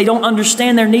 and so they don't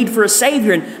understand their need for a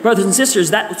Savior. And brothers and sisters,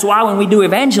 that's why when we do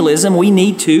evangelism, we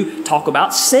need to talk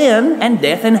about sin and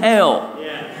death and hell.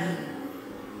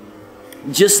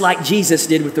 Just like Jesus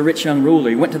did with the rich young ruler.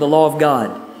 He went to the law of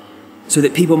God so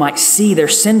that people might see their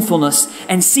sinfulness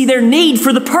and see their need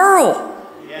for the pearl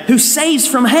who saves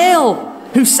from hell,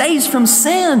 who saves from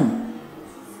sin.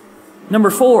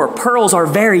 Number 4, pearls are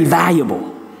very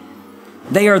valuable.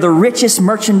 They are the richest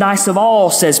merchandise of all,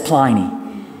 says Pliny,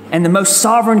 and the most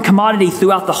sovereign commodity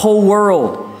throughout the whole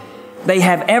world. They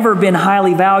have ever been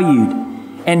highly valued,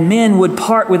 and men would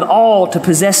part with all to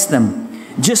possess them.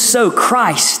 Just so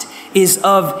Christ is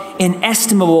of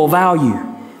inestimable value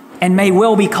and may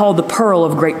well be called the pearl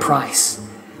of great price.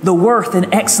 The worth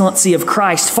and excellency of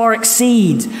Christ far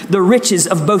exceeds the riches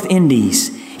of both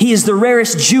Indies. He is the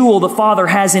rarest jewel the Father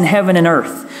has in heaven and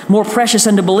earth, more precious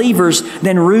unto believers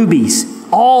than rubies.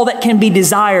 All that can be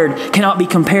desired cannot be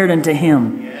compared unto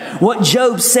Him. What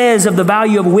Job says of the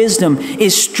value of wisdom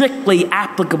is strictly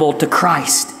applicable to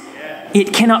Christ.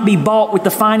 It cannot be bought with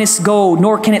the finest gold,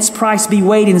 nor can its price be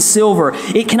weighed in silver.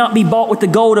 It cannot be bought with the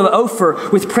gold of Ophir,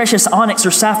 with precious onyx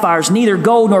or sapphires. Neither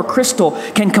gold nor crystal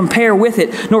can compare with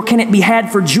it, nor can it be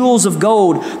had for jewels of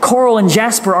gold. Coral and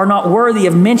jasper are not worthy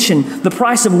of mention. The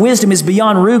price of wisdom is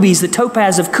beyond rubies. The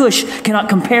topaz of Cush cannot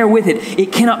compare with it.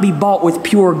 It cannot be bought with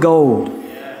pure gold.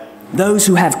 Those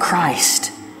who have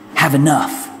Christ have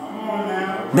enough.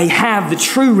 They have the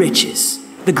true riches,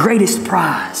 the greatest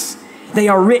prize. They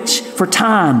are rich for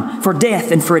time, for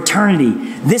death, and for eternity.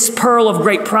 This pearl of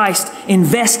great price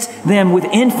invests them with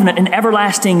infinite and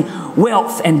everlasting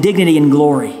wealth and dignity and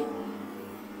glory.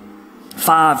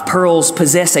 5, pearls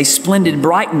possess a splendid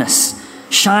brightness,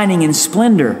 shining in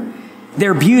splendor.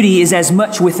 Their beauty is as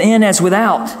much within as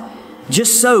without.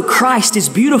 Just so Christ is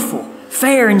beautiful,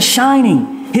 fair, and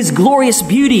shining. His glorious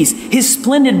beauties, His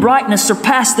splendid brightness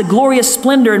surpass the glorious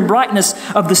splendor and brightness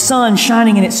of the sun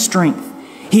shining in its strength.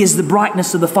 He is the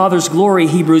brightness of the Father's glory,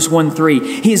 Hebrews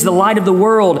 1:3. He is the light of the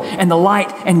world and the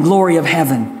light and glory of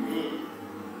heaven.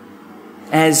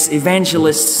 As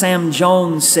evangelist Sam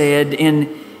Jones said in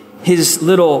his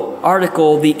little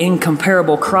article, The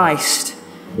Incomparable Christ,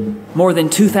 more than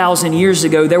 2,000 years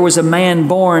ago, there was a man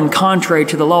born contrary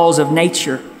to the laws of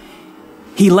nature.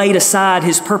 He laid aside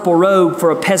his purple robe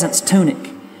for a peasant's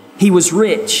tunic. He was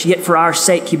rich, yet for our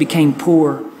sake he became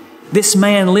poor. This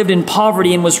man lived in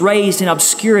poverty and was raised in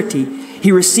obscurity.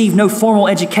 He received no formal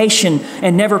education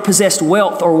and never possessed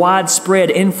wealth or widespread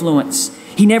influence.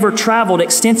 He never traveled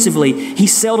extensively. He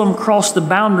seldom crossed the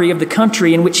boundary of the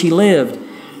country in which he lived.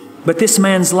 But this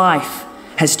man's life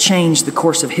has changed the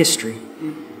course of history.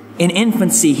 In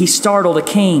infancy, he startled a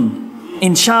king.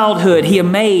 In childhood, he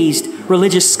amazed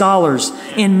religious scholars.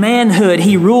 In manhood,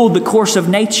 he ruled the course of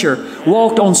nature,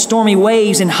 walked on stormy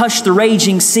waves, and hushed the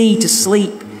raging sea to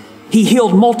sleep. He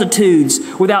healed multitudes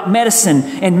without medicine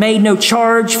and made no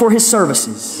charge for his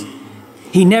services.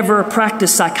 He never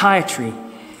practiced psychiatry,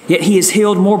 yet he has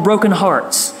healed more broken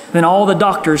hearts than all the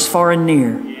doctors far and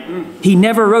near. He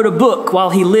never wrote a book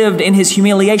while he lived in his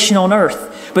humiliation on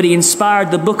earth, but he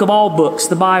inspired the book of all books,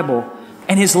 the Bible,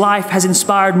 and his life has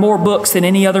inspired more books than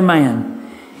any other man.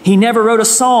 He never wrote a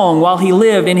song while he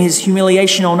lived in his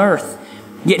humiliation on earth,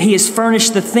 yet he has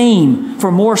furnished the theme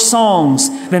for more songs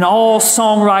than all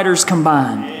songwriters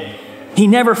combined. He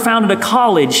never founded a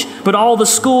college, but all the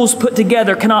schools put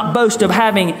together cannot boast of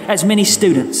having as many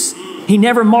students. He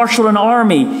never marshaled an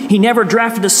army. He never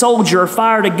drafted a soldier or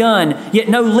fired a gun, yet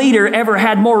no leader ever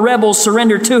had more rebels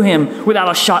surrender to him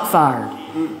without a shot fired.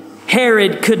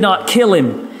 Herod could not kill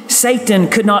him. Satan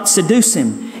could not seduce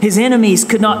him. His enemies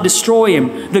could not destroy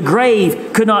him. The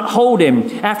grave could not hold him.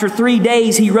 After 3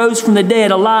 days, he rose from the dead,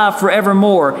 alive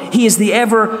forevermore. He is the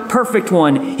ever-perfect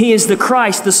one. He is the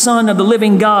Christ, the Son of the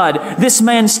living God. This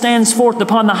man stands forth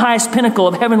upon the highest pinnacle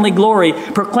of heavenly glory,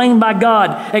 proclaimed by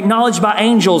God, acknowledged by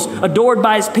angels, adored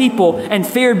by his people, and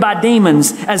feared by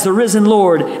demons as the risen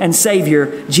Lord and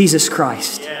Savior, Jesus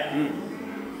Christ.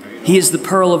 He is the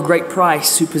pearl of great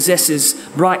price who possesses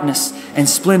brightness and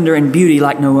splendor and beauty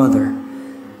like no other.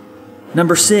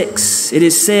 Number 6, it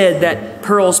is said that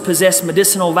pearls possess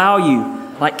medicinal value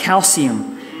like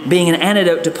calcium, being an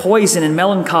antidote to poison and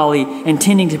melancholy and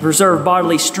tending to preserve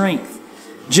bodily strength.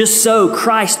 Just so,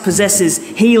 Christ possesses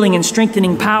healing and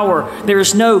strengthening power. There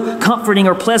is no comforting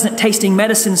or pleasant tasting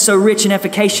medicine so rich and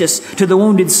efficacious to the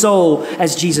wounded soul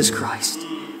as Jesus Christ.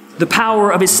 The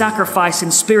power of his sacrifice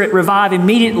and Spirit revive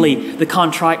immediately the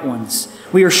contrite ones.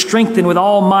 We are strengthened with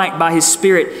all might by his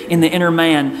Spirit in the inner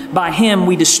man. By him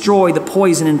we destroy the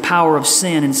poison and power of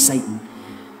sin and Satan.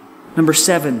 Number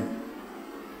 7,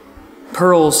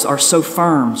 pearls are so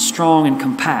firm, strong, and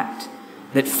compact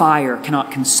that fire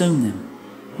cannot consume them,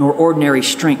 nor ordinary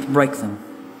strength break them.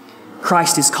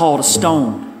 Christ is called a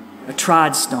stone, a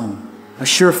tried stone, a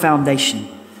sure foundation.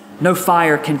 No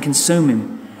fire can consume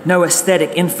him. No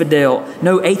aesthetic infidel,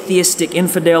 no atheistic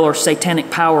infidel or satanic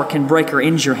power can break or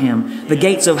injure him. The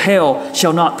gates of hell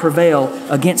shall not prevail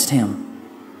against him.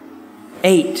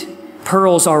 8,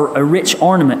 pearls are a rich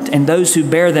ornament, and those who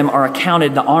bear them are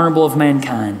accounted the honorable of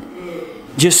mankind.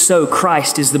 Just so,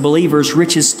 Christ is the believer's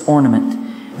richest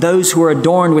ornament. Those who are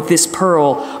adorned with this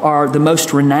pearl are the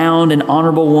most renowned and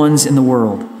honorable ones in the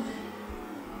world.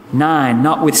 9,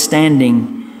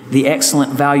 notwithstanding the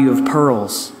excellent value of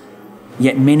pearls,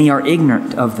 yet many are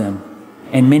ignorant of them,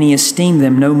 and many esteem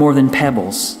them no more than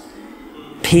pebbles.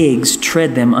 Pigs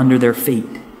tread them under their feet.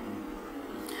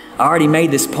 I already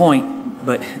made this point,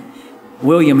 but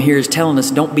William here is telling us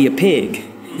don't be a pig.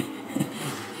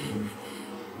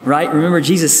 Right? Remember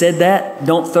Jesus said that?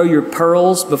 Don't throw your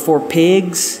pearls before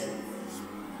pigs.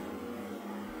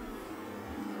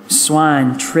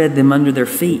 Swine tread them under their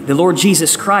feet. The Lord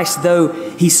Jesus Christ, though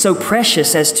he's so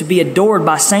precious as to be adored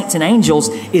by saints and angels,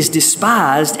 is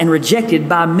despised and rejected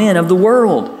by men of the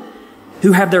world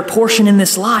who have their portion in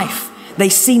this life. They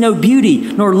see no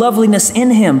beauty nor loveliness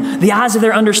in him. The eyes of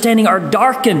their understanding are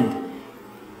darkened.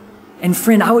 And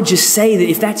friend, I would just say that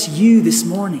if that's you this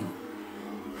morning,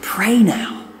 pray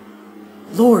now.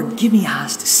 Lord, give me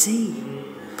eyes to see.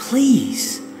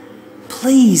 Please,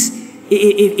 please.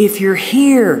 If you're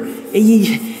here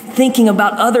thinking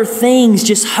about other things,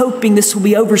 just hoping this will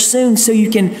be over soon so you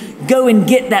can go and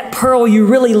get that pearl you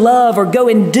really love, or go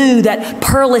and do that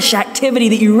pearlish activity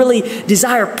that you really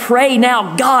desire, pray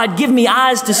now, God, give me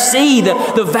eyes to see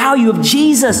the value of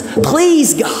Jesus.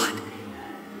 Please, God,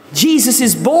 Jesus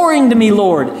is boring to me,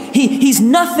 Lord. He's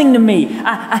nothing to me.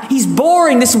 He's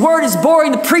boring. This word is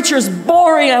boring. The preacher is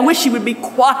boring. I wish he would be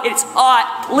quiet. It's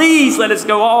hot. Please let us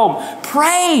go home.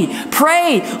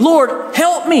 Pray. Lord,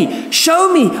 help me.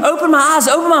 Show me. Open my eyes.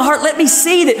 Open my heart. Let me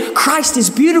see that Christ is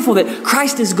beautiful, that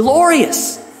Christ is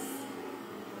glorious.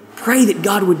 Pray that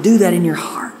God would do that in your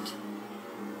heart.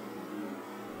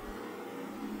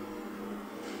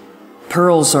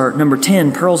 Pearls are, number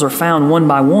 10, pearls are found one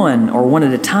by one or one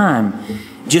at a time.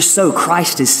 Just so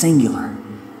Christ is singular.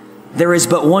 There is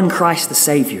but one Christ the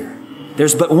Savior.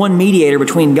 There's but one mediator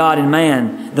between God and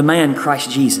man, the man Christ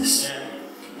Jesus.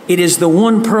 It is the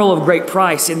one pearl of great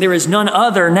price, and there is none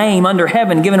other name under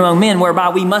heaven given among men whereby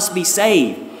we must be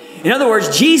saved. In other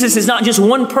words, Jesus is not just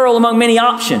one pearl among many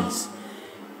options.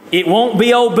 It won't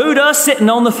be old Buddha sitting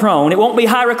on the throne. It won't be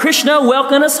Hare Krishna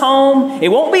welcoming us home. It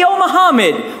won't be old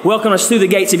Muhammad welcoming us through the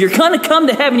gates. If you're going to come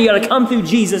to heaven, you got to come through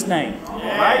Jesus' name.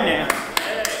 Right now.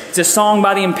 It's a song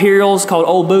by the Imperials called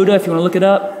Old Buddha, if you want to look it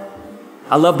up.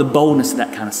 I love the boldness of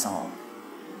that kind of song.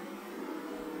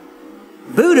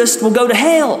 Buddhists will go to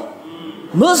hell.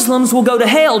 Muslims will go to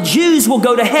hell. Jews will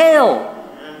go to hell.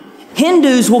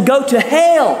 Hindus will go to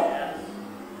hell.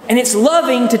 And it's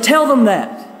loving to tell them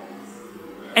that.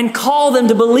 And call them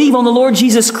to believe on the Lord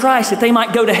Jesus Christ that they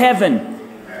might go to heaven.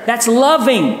 That's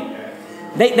loving.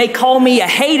 They call me a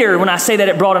hater when I say that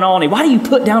at Broad and Alney. Why do you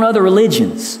put down other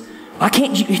religions? Why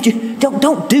can't you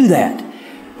don't do that?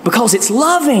 Because it's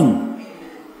loving.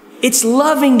 It's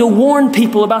loving to warn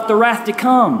people about the wrath to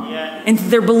come. And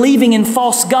they're believing in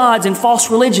false gods and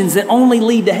false religions that only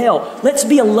lead to hell. Let's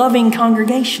be a loving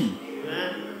congregation.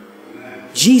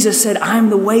 Jesus said, I'm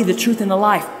the way, the truth, and the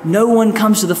life. No one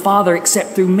comes to the Father except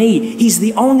through me. He's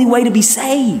the only way to be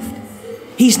saved.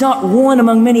 He's not one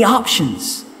among many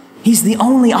options. He's the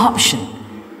only option.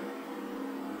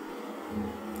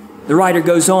 The writer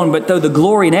goes on, but though the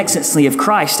glory and excellency of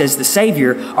Christ as the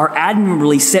Savior are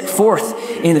admirably set forth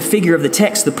in the figure of the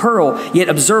text, the pearl, yet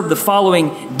observe the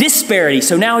following disparity.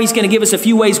 So now he's going to give us a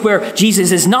few ways where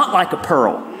Jesus is not like a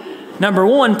pearl. Number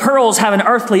one, pearls have an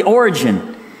earthly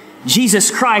origin. Jesus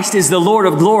Christ is the Lord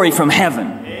of glory from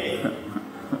heaven.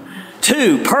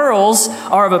 2, pearls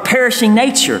are of a perishing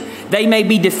nature. They may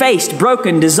be defaced,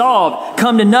 broken, dissolved,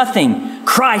 come to nothing.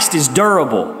 Christ is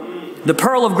durable. The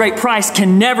pearl of great price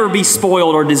can never be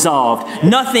spoiled or dissolved.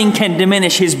 Nothing can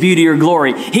diminish His beauty or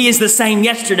glory. He is the same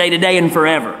yesterday, today, and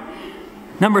forever.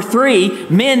 Number 3,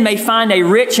 men may find a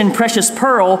rich and precious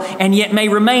pearl and yet may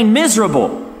remain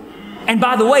miserable. And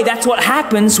by the way, that's what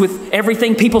happens with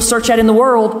everything people search at in the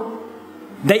world.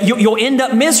 That you'll end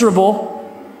up miserable.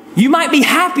 You might be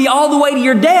happy all the way to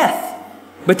your death,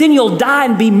 but then you'll die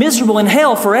and be miserable in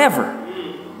hell forever.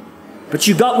 But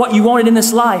you got what you wanted in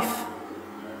this life.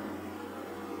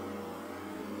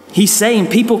 He's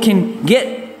saying people can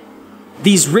get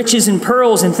these riches and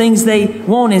pearls and things they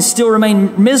want and still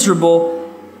remain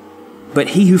miserable, but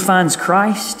he who finds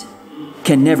Christ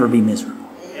can never be miserable.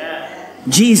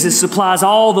 Jesus supplies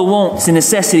all the wants and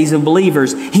necessities of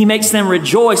believers. He makes them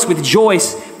rejoice with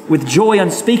joy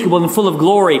unspeakable and full of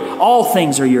glory. All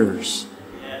things are yours.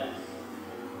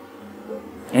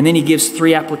 And then he gives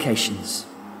 3 applications.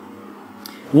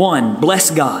 1,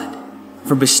 bless God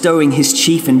for bestowing His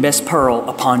chief and best pearl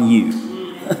upon you.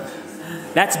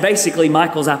 That's basically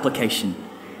Michael's application.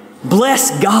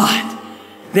 Bless God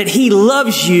that He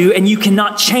loves you and you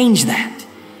cannot change that.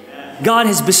 God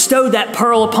has bestowed that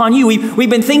pearl upon you. We've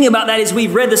been thinking about that as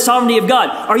we've read the sovereignty of God.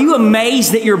 Are you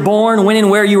amazed that you're born when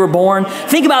and where you were born?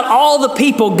 Think about all the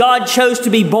people God chose to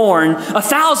be born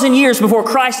 1,000 years before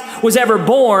Christ was ever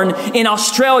born in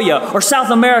Australia or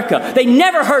South America. They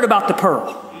never heard about the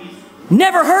pearl.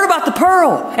 Never heard about the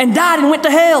pearl and died and went to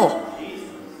hell.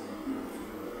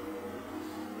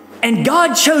 And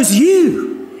God chose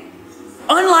you.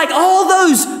 Unlike all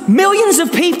those millions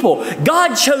of people,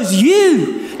 God chose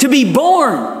you to be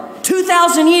born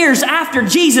 2,000 years after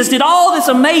Jesus did all this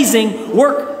amazing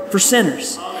work for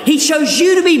sinners. He chose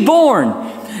you to be born,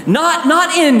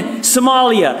 not in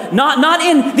Somalia, not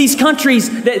in these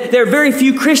countries that there are very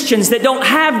few Christians that don't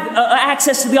have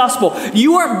access to the gospel.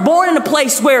 You weren't born in a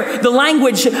place where the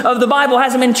language of the Bible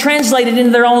hasn't been translated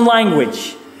into their own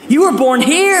language. You were born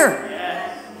here.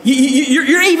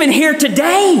 You're even here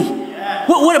today.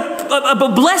 What a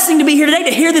blessing to be here today,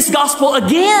 to hear this gospel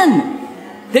again,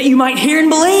 that you might hear and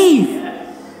believe.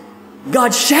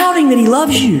 God's shouting that He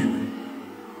loves you.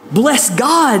 Bless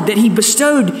God that He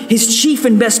bestowed His chief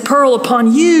and best pearl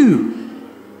upon you.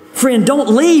 Friend, don't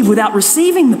leave without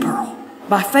receiving the pearl,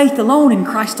 by faith alone in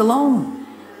Christ alone.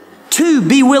 2,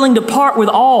 be willing to part with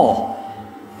all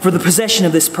for the possession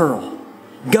of this pearl.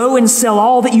 Go and sell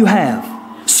all that you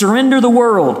have. Surrender the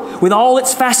world with all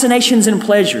its fascinations and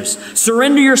pleasures.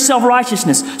 Surrender your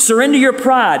self-righteousness. Surrender your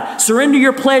pride. Surrender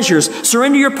your pleasures.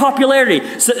 Surrender your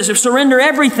popularity. Surrender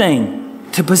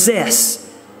everything to possess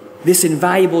this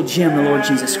invaluable gem, the Lord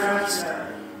Jesus Christ.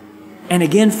 And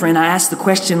again, friend, I asked the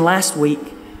question last week,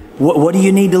 what do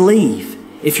you need to leave?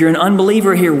 If you're an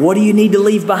unbeliever here, what do you need to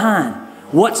leave behind?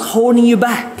 What's holding you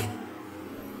back?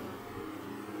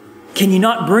 Can you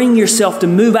not bring yourself to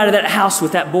move out of that house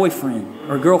with that boyfriend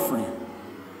or girlfriend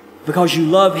because you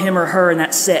love him or her and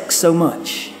that sex so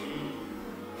much?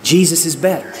 Jesus is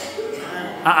better.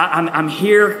 I'm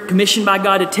here commissioned by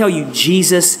God to tell you,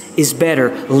 Jesus is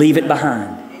better. Leave it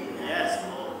behind.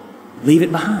 Leave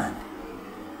it behind.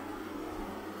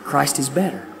 Christ is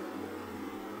better.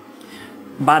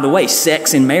 By the way,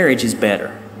 sex in marriage is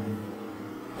better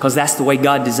because that's the way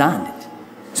God designed it.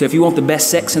 So if you want the best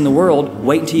sex in the world,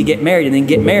 wait until you get married and then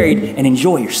get married and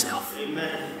enjoy yourself.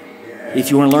 Amen. If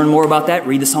you want to learn more about that,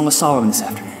 read the Song of Solomon this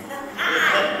afternoon.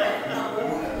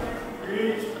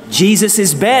 Jesus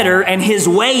is better and His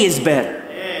way is better.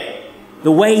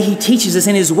 The way He teaches us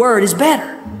in His Word is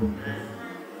better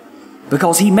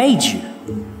because He made you.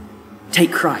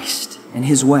 Take Christ and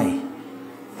His way.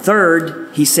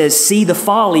 Third, He says, see the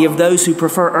folly of those who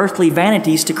prefer earthly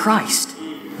vanities to Christ,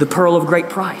 the pearl of great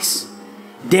price.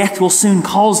 Death will soon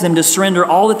cause them to surrender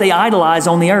all that they idolize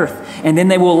on the earth, and then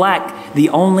they will lack the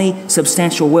only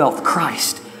substantial wealth,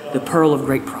 Christ, the pearl of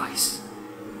great price.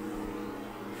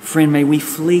 Friend, may we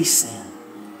flee sin.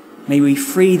 May we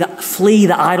flee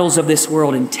the idols of this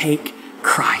world and take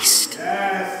Christ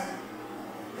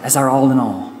as our all in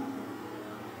all.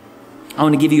 I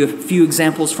want to give you a few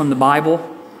examples from the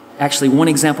Bible. Actually, one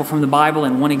example from the Bible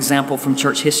and one example from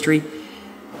church history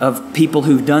of people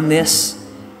who've done this.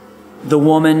 The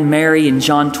woman, Mary, in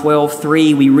John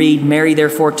 12:3, we read, Mary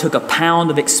therefore took a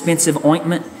pound of expensive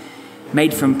ointment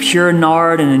made from pure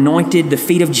nard and anointed the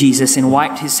feet of Jesus and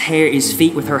wiped his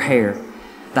feet with her hair.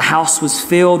 The house was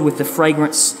filled with the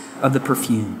fragrance of the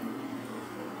perfume.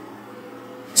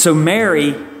 So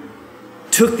Mary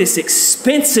took this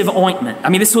expensive ointment. I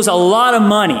mean, this was a lot of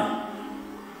money.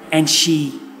 And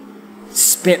she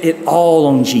spent it all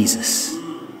on Jesus.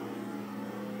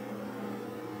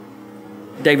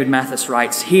 David Mathis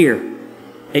writes, here,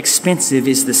 expensive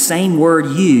is the same word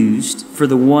used for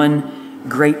the one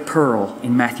great pearl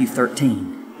in Matthew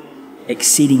 13.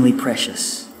 Exceedingly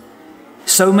precious.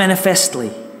 So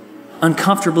manifestly,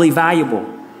 uncomfortably valuable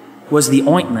was the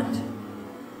ointment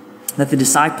that the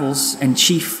disciples and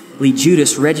chiefly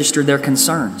Judas registered their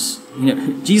concerns. You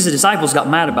know, Jesus' disciples got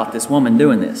mad about this woman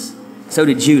doing this. So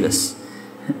did Judas.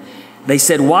 They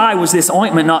said, why was this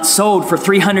ointment not sold for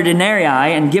 300 denarii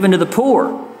and given to the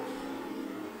poor?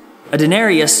 A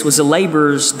denarius was a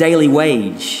laborer's daily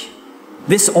wage.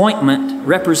 This ointment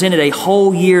represented a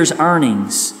whole year's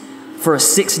earnings for a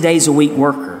 6 days a week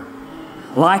worker.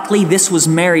 Likely this was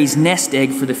Mary's nest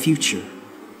egg for the future.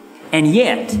 And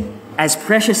yet, as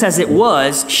precious as it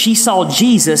was, she saw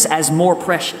Jesus as more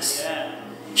precious.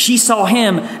 She saw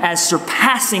Him as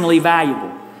surpassingly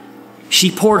valuable. She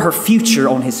poured her future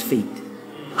on His feet.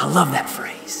 I love that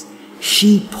phrase.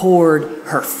 She poured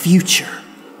her future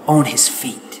on His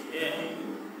feet.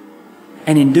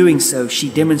 And in doing so, she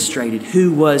demonstrated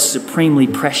who was supremely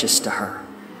precious to her.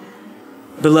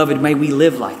 Beloved, may we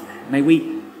live like that. May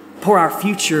we pour our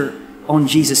future on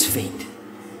Jesus' feet.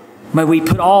 May we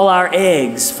put all our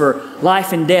eggs for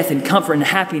life and death and comfort and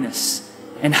happiness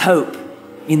and hope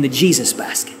in the Jesus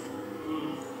basket.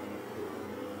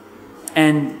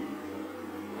 And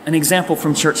an example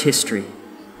from church history.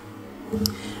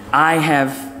 I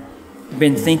have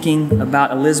been thinking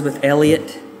about Elizabeth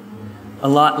Elliot a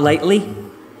lot lately,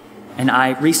 and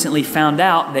I recently found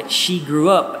out that she grew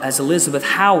up as Elizabeth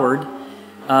Howard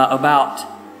about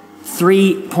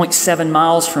 3.7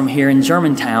 miles from here in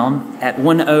Germantown at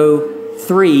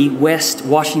 103 West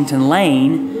Washington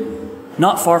Lane,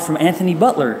 not far from Anthony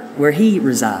Butler, where he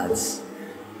resides.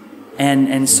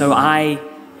 And so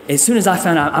as soon as I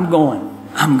found out, I'm going.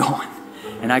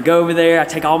 And I go over there, I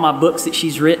take all my books that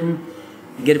she's written,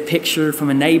 get a picture from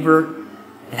a neighbor,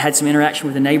 and had some interaction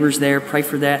with the neighbors there, pray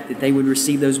for that they would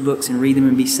receive those books and read them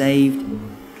and be saved.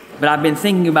 But I've been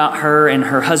thinking about her and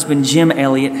her husband, Jim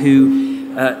Elliot,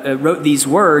 who wrote these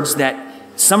words that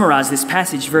summarize this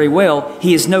passage very well.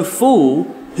 He is no fool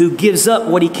who gives up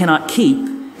what he cannot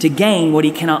keep to gain what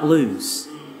he cannot lose.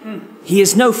 He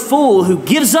is no fool who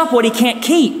gives up what he can't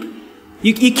keep.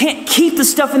 You can't keep the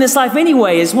stuff in this life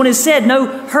anyway. As one has said, no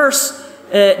hearse,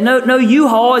 no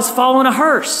U-Haul is following a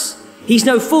hearse. He's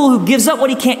no fool who gives up what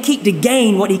he can't keep to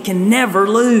gain what he can never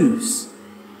lose.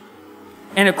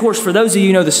 And of course, for those of you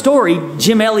who know the story,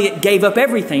 Jim Elliot gave up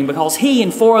everything because he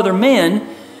and 4 other men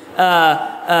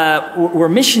were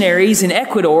missionaries in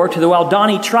Ecuador to the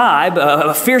Waodani tribe,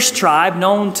 a fierce tribe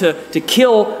known to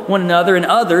kill one another and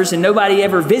others, and nobody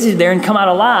ever visited there and come out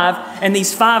alive. And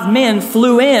these 5 men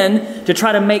flew in to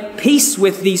try to make peace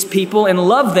with these people and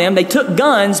love them. They took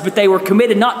guns, but they were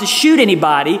committed not to shoot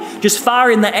anybody, just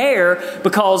fire in the air,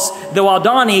 because the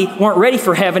Waodani weren't ready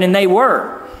for heaven and they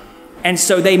were. And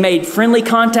so they made friendly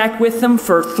contact with them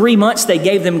for 3 months. They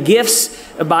gave them gifts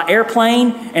by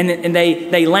airplane, and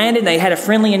they landed. They had a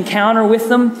friendly encounter with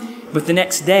them. But the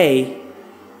next day,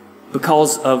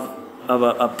 because of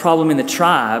a problem in the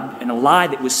tribe and a lie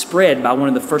that was spread by one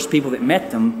of the first people that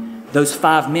met them, those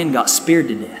 5 men got speared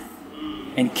to death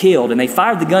and killed. And they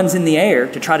fired the guns in the air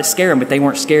to try to scare them, but they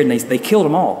weren't scared, and they killed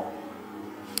them all.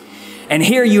 And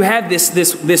here you have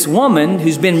this woman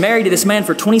who's been married to this man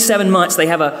for 27 months. They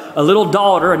have a little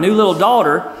daughter, a new little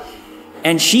daughter,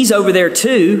 and she's over there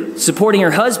too, supporting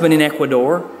her husband in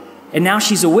Ecuador, and now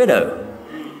she's a widow.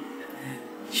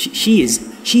 She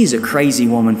is a crazy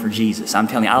woman for Jesus. I'm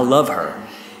telling you, I love her.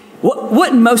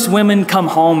 Wouldn't most women come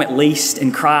home at least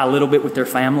and cry a little bit with their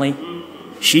family?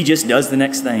 She just does the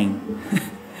next thing.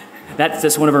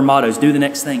 That's one of her mottos, do the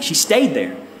next thing. She stayed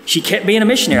there. She kept being a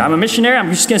missionary. I'm a missionary. I'm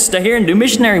just going to stay here and do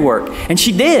missionary work. And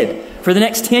she did. For the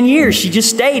next 10 years, she just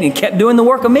stayed and kept doing the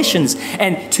work of missions.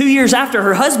 And 2 years after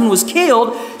her husband was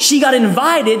killed, she got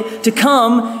invited to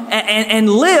come and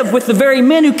live with the very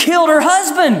men who killed her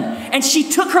husband. And she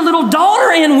took her little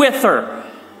daughter in with her.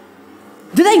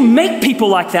 Do they make people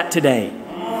like that today?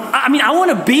 I mean, I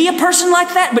want to be a person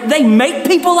like that, but they make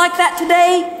people like that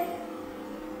today?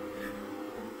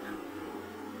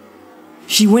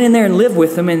 She went in there and lived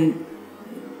with them and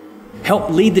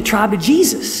helped lead the tribe to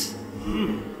Jesus.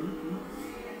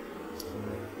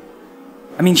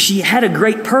 I mean, she had a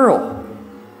great pearl,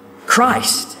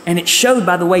 Christ, and it showed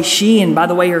by the way she and by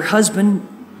the way her husband,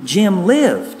 Jim,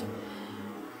 lived.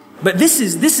 But this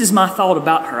is my thought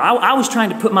about her. I was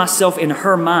trying to put myself in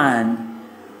her mind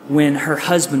when her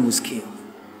husband was killed.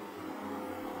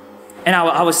 And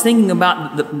I was thinking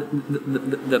about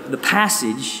the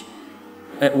passage.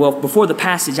 Well, before the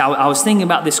passage, I was thinking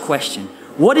about this question.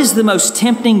 What is the most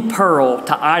tempting pearl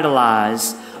to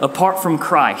idolize apart from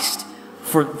Christ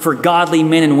for godly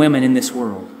men and women in this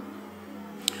world?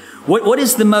 What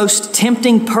is the most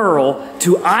tempting pearl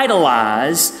to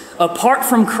idolize apart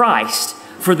from Christ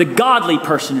for the godly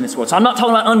person in this world? So I'm not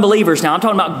talking about unbelievers now. I'm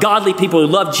talking about godly people who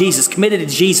love Jesus, committed to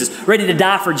Jesus, ready to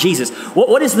die for Jesus.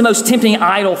 What is the most tempting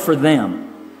idol for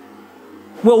them?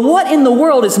 Well, what in the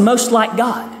world is most like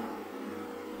God?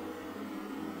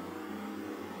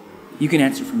 You can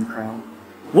answer from the crowd.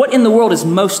 What in the world is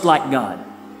most like God?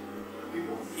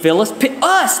 Phyllis?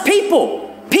 Us,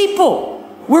 people. People.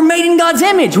 We're made in God's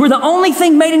image. We're the only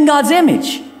thing made in God's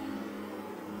image.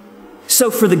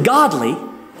 So for the godly,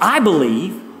 I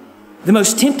believe the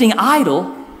most tempting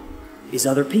idol is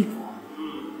other people.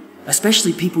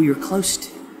 Especially people you're close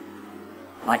to.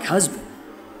 Like husband,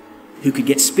 who could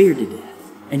get speared to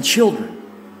death. And children.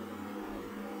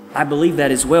 I believe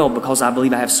that as well because I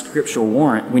believe I have scriptural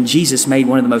warrant. When Jesus made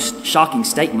one of the most shocking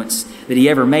statements that he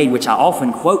ever made, which I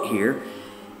often quote here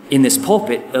in this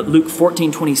pulpit, Luke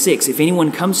 14:26, if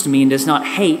anyone comes to me and does not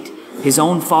hate his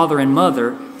own father and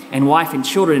mother and wife and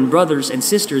children and brothers and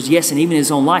sisters, yes, and even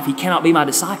his own life, he cannot be my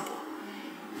disciple.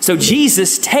 So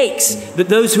Jesus takes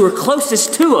those who are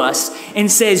closest to us and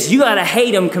says, you got to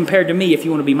hate them compared to me if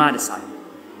you want to be my disciple.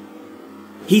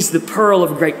 He's the pearl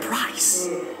of great price.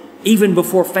 Even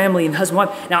before family and husband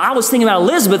and wife. Now, I was thinking about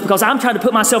Elizabeth because I'm trying to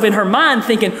put myself in her mind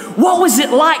thinking, what was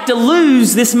it like to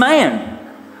lose this man?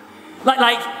 You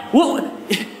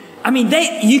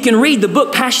can read the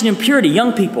book Passion and Purity,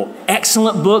 young people.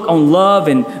 Excellent book on love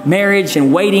and marriage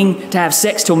and waiting to have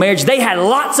sex till marriage. They had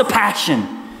lots of passion.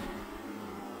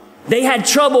 They had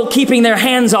trouble keeping their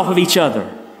hands off of each other.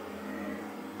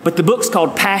 But the book's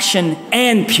called Passion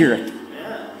and Purity.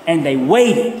 And they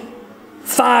waited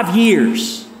 5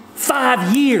 years.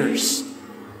 5 years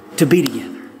to be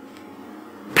together.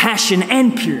 Passion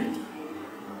and purity.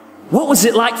 What was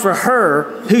it like for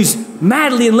her, who's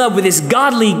madly in love with this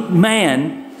godly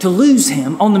man, to lose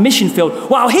him on the mission field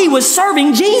while he was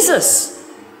serving Jesus?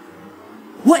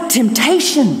 What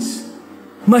temptations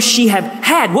must she have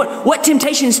had? What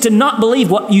temptations to not believe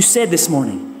what you said this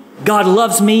morning? God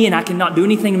loves me and I cannot do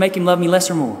anything to make him love me less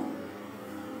or more.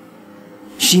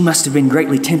 She must have been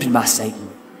greatly tempted by Satan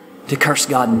to curse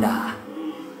God and die.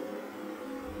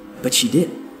 But she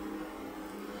did.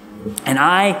 And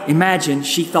I imagine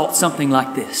she thought something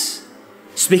like this,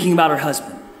 speaking about her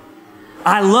husband.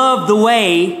 I love the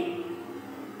way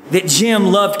that Jim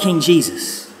loved King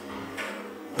Jesus,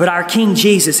 but our King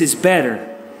Jesus is better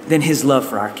than his love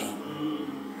for our King.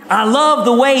 I love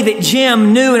the way that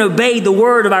Jim knew and obeyed the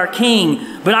word of our King,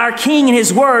 but our King and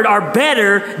his word are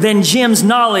better than Jim's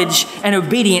knowledge and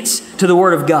obedience to the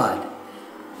word of God.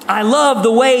 I love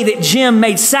the way that Jim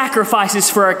made sacrifices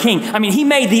for our King. I mean, he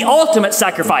made the ultimate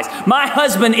sacrifice. My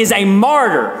husband is a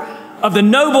martyr of the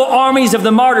noble armies of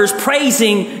the martyrs,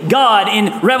 praising God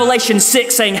in Revelation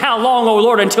 6, saying, "How long, O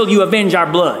Lord, until you avenge our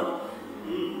blood?"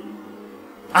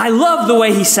 I love the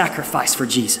way he sacrificed for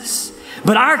Jesus.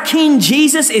 But our King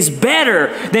Jesus is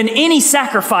better than any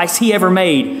sacrifice he ever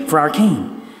made for our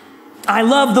King. I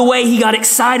love the way he got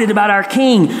excited about our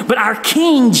King, but our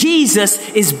King Jesus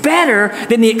is better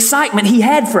than the excitement he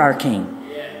had for our King.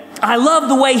 I love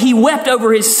the way he wept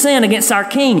over his sin against our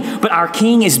King, but our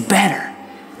King is better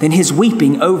than his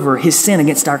weeping over his sin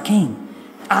against our King.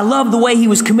 I love the way he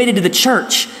was committed to the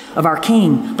church of our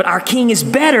King, but our King is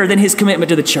better than his commitment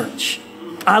to the church.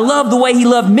 I love the way he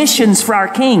loved missions for our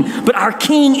King, but our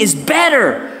King is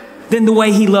better than the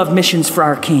way he loved missions for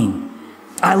our King.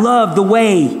 I love the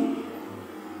way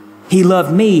he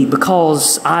loved me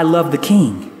because I love the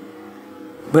King,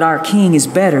 but our King is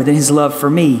better than his love for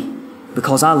me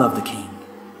because I love the King.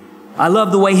 I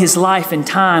love the way his life and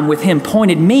time with him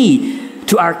pointed me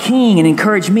to our King and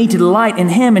encouraged me to delight in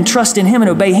him and trust in him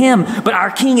and obey him. But our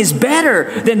King is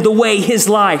better than the way his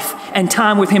life and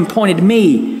time with him pointed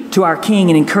me to our King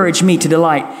and encouraged me to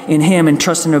delight in him and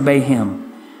trust and obey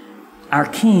him. Our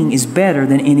King is better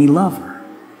than any lover.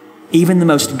 Even the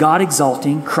most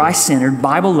God-exalting, Christ-centered,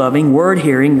 Bible-loving,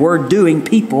 word-hearing, word-doing,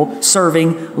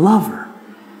 people-serving lover.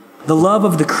 The love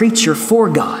of the creature for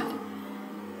God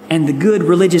and the good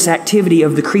religious activity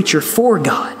of the creature for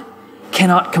God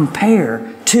cannot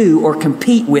compare to or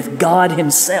compete with God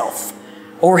himself,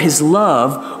 or his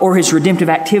love, or his redemptive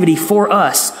activity for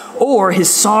us, or his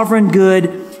sovereign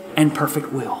good and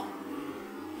perfect will.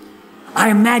 I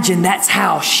imagine that's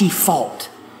how she fought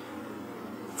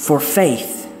for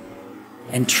faith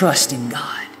and trust in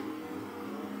God,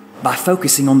 by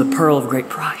focusing on the pearl of great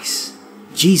price.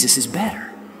 Jesus is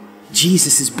better.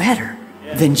 Jesus is better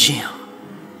than Jim,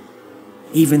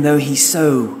 even though he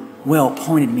so well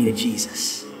pointed me to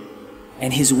Jesus.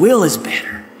 And his will is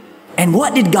better. And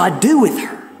what did God do with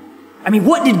her? I mean,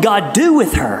 what did God do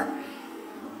with her?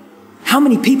 How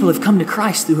many people have come to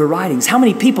Christ through her writings? How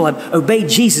many people have obeyed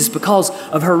Jesus because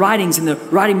of her writings and the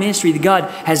writing ministry that God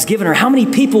has given her? How many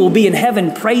people will be in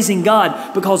heaven praising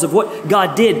God because of what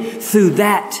God did through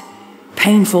that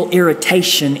painful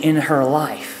irritation in her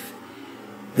life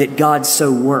that God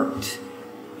so worked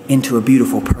into a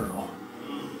beautiful pearl?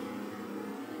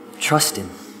 Trust him.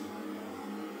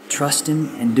 Trust him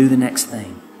and do the next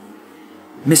thing.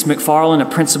 Miss McFarland, a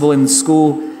principal in the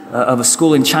school of a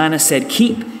school in China, said,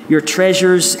 "Keep your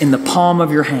treasures in the palm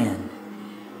of your hand.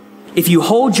 If you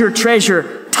hold your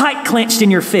treasure tight clenched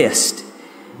in your fist,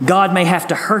 God may have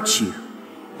to hurt you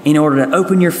in order to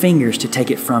open your fingers to take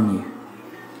it from you.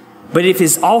 But if it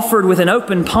is offered with an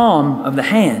open palm of the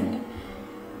hand,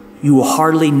 you will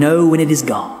hardly know when it is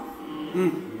gone."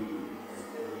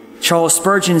 Charles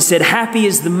Spurgeon said, "Happy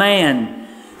is the man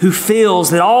who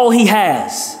feels that all he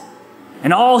has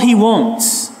and all he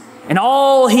wants and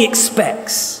all he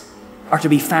expects are to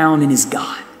be found in his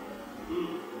God."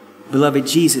 Beloved,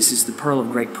 Jesus is the pearl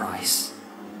of great price.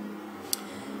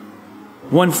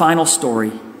 One final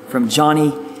story from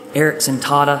Johnny Erickson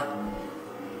Tata.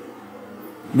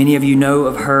 Many of you know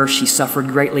of her. She suffered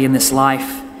greatly in this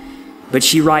life. But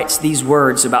she writes these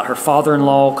words about her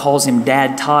father-in-law, calls him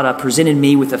Dad Tata, presented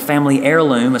me with a family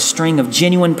heirloom, a string of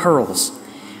genuine pearls.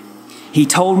 He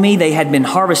told me they had been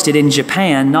harvested in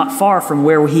Japan, not far from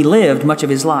where he lived much of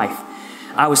his life.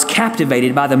 I was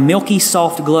captivated by the milky,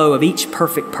 soft glow of each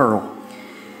perfect pearl.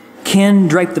 Ken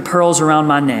draped the pearls around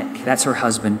my neck, that's her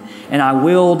husband, and I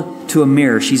willed to a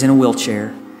mirror. She's in a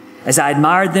wheelchair. As I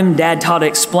admired them, Dad Tata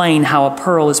explained how a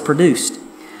pearl is produced.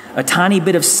 A tiny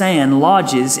bit of sand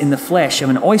lodges in the flesh of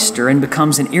an oyster and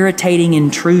becomes an irritating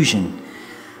intrusion.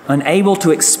 Unable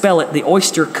to expel it, the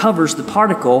oyster covers the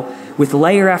particle with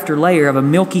layer after layer of a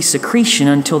milky secretion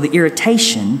until the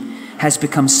irritation has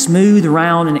become smooth,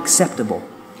 round, and acceptable.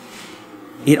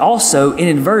 It also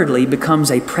inadvertently becomes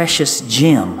a precious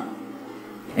gem.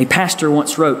 A pastor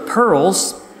once wrote,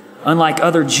 "Pearls, unlike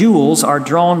other jewels, are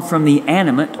drawn from the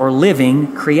animate or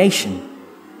living creation.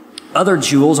 Other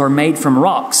jewels are made from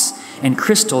rocks and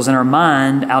crystals and are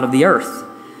mined out of the earth.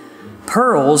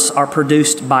 Pearls are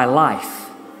produced by life,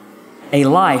 a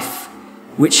life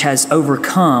which has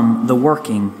overcome the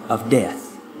working of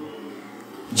death."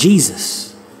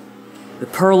 Jesus, the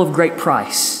pearl of great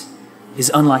price, is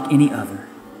unlike any other.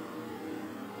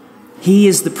 He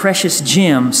is the precious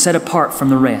gem set apart from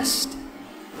the rest.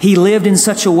 He lived in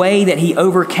such a way that he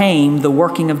overcame the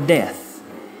working of death.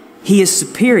 He is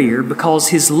superior because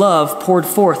his love poured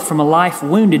forth from a life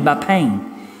wounded by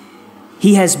pain.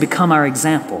 He has become our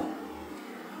example.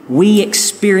 We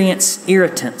experience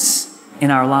irritants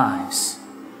in our lives,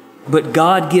 but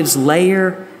God gives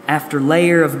layer after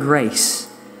layer of grace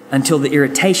until the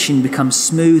irritation becomes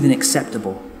smooth and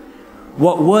acceptable.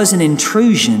 What was an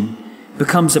intrusion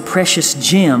becomes a precious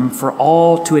gem for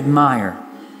all to admire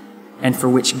and for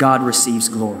which God receives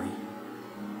glory.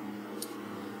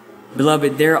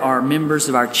 Beloved, there are members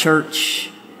of our church,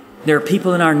 there are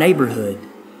people in our neighborhood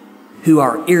who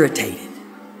are irritated.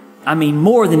 I mean,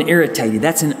 more than irritated,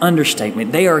 that's an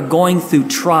understatement. They are going through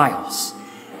trials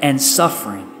and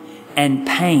suffering and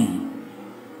pain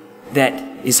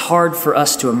that is hard for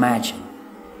us to imagine.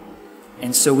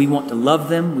 And so we want to love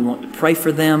them, we want to pray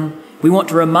for them, we want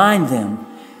to remind them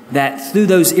that through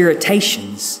those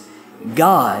irritations,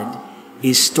 God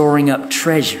is storing up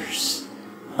treasures,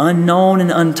 unknown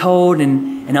and untold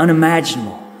and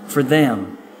unimaginable for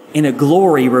them in a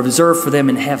glory reserved for them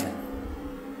in heaven.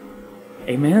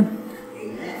 Amen?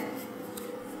 Amen.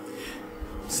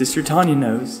 Sister Tanya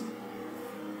knows.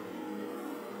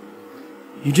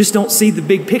 You just don't see the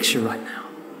big picture right now.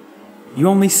 You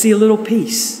only see a little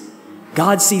piece.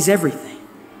 God sees everything.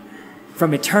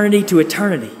 From eternity to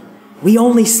eternity, we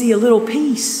only see a little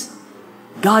piece.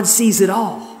 God sees it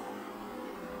all.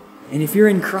 And if you're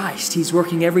in Christ, He's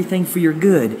working everything for your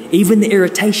good. Even the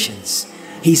irritations,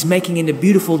 He's making into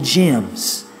beautiful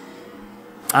gems.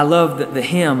 I love the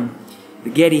hymn, the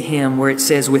Getty hymn, where it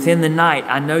says, "Within the night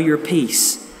I know your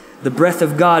peace. The breath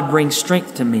of God brings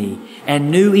strength to me, and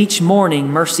new each morning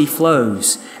mercy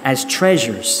flows as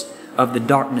treasures of the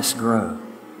darkness grow."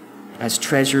 As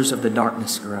treasures of the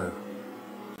darkness grow.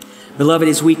 Beloved,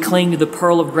 as we cling to the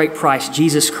pearl of great price,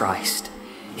 Jesus Christ,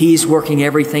 He is working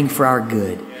everything for our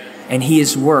good. And He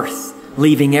is worth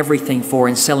leaving everything for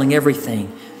and selling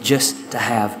everything just to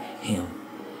have Him.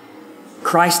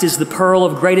 Christ is the pearl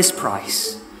of greatest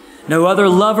price. No other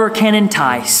lover can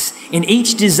entice. In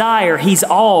each desire, He's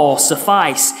all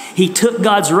suffice. He took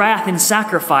God's wrath in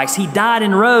sacrifice. He died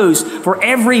and rose for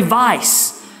every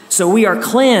vice. So we are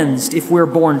cleansed if we're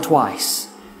born twice.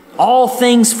 All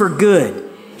things for good,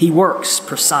 He works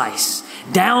precise.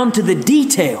 Down to the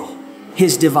detail,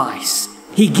 His device.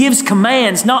 He gives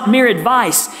commands, not mere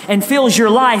advice, and fills your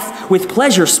life with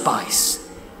pleasure spice.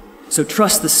 So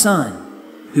trust the Son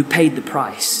who paid the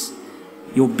price.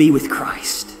 You'll be with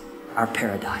Christ, our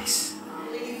paradise.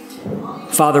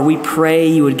 Father, we pray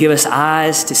You would give us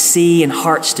eyes to see and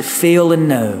hearts to feel and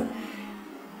know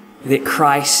that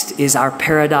Christ is our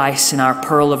paradise and our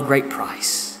pearl of great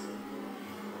price.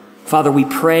 Father, we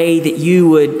pray that You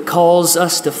would cause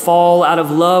us to fall out of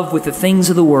love with the things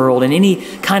of the world and any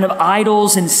kind of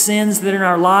idols and sins that are in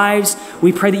our lives.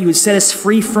 We pray that You would set us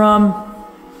free from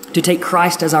to take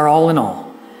Christ as our all in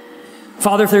all.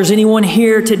 Father, if there's anyone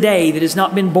here today that has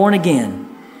not been born again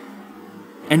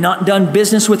and not done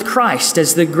business with Christ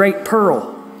as the great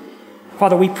pearl,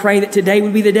 Father, we pray that today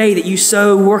would be the day that You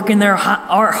so work in their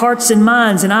hearts and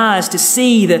minds and eyes to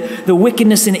see the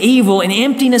wickedness and evil and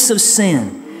emptiness of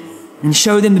sin and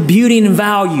show them the beauty and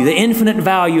value, the infinite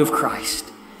value of Christ,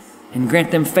 and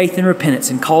grant them faith and repentance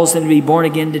and cause them to be born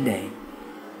again today.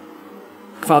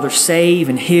 Father, save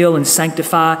and heal and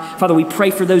sanctify. Father, we pray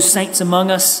for those saints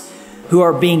among us who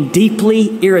are being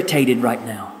deeply irritated right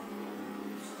now.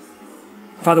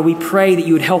 Father, we pray that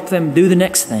You would help them do the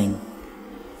next thing.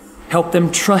 Help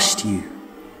them trust You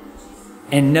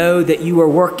and know that You are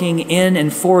working in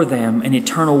and for them an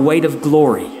eternal weight of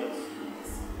glory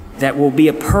that will be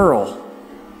a pearl,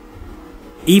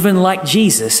 even like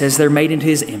Jesus as they're made into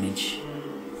His image.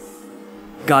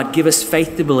 God, give us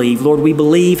faith to believe. Lord, we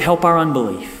believe. Help our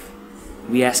unbelief.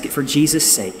 We ask it for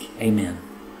Jesus' sake. Amen.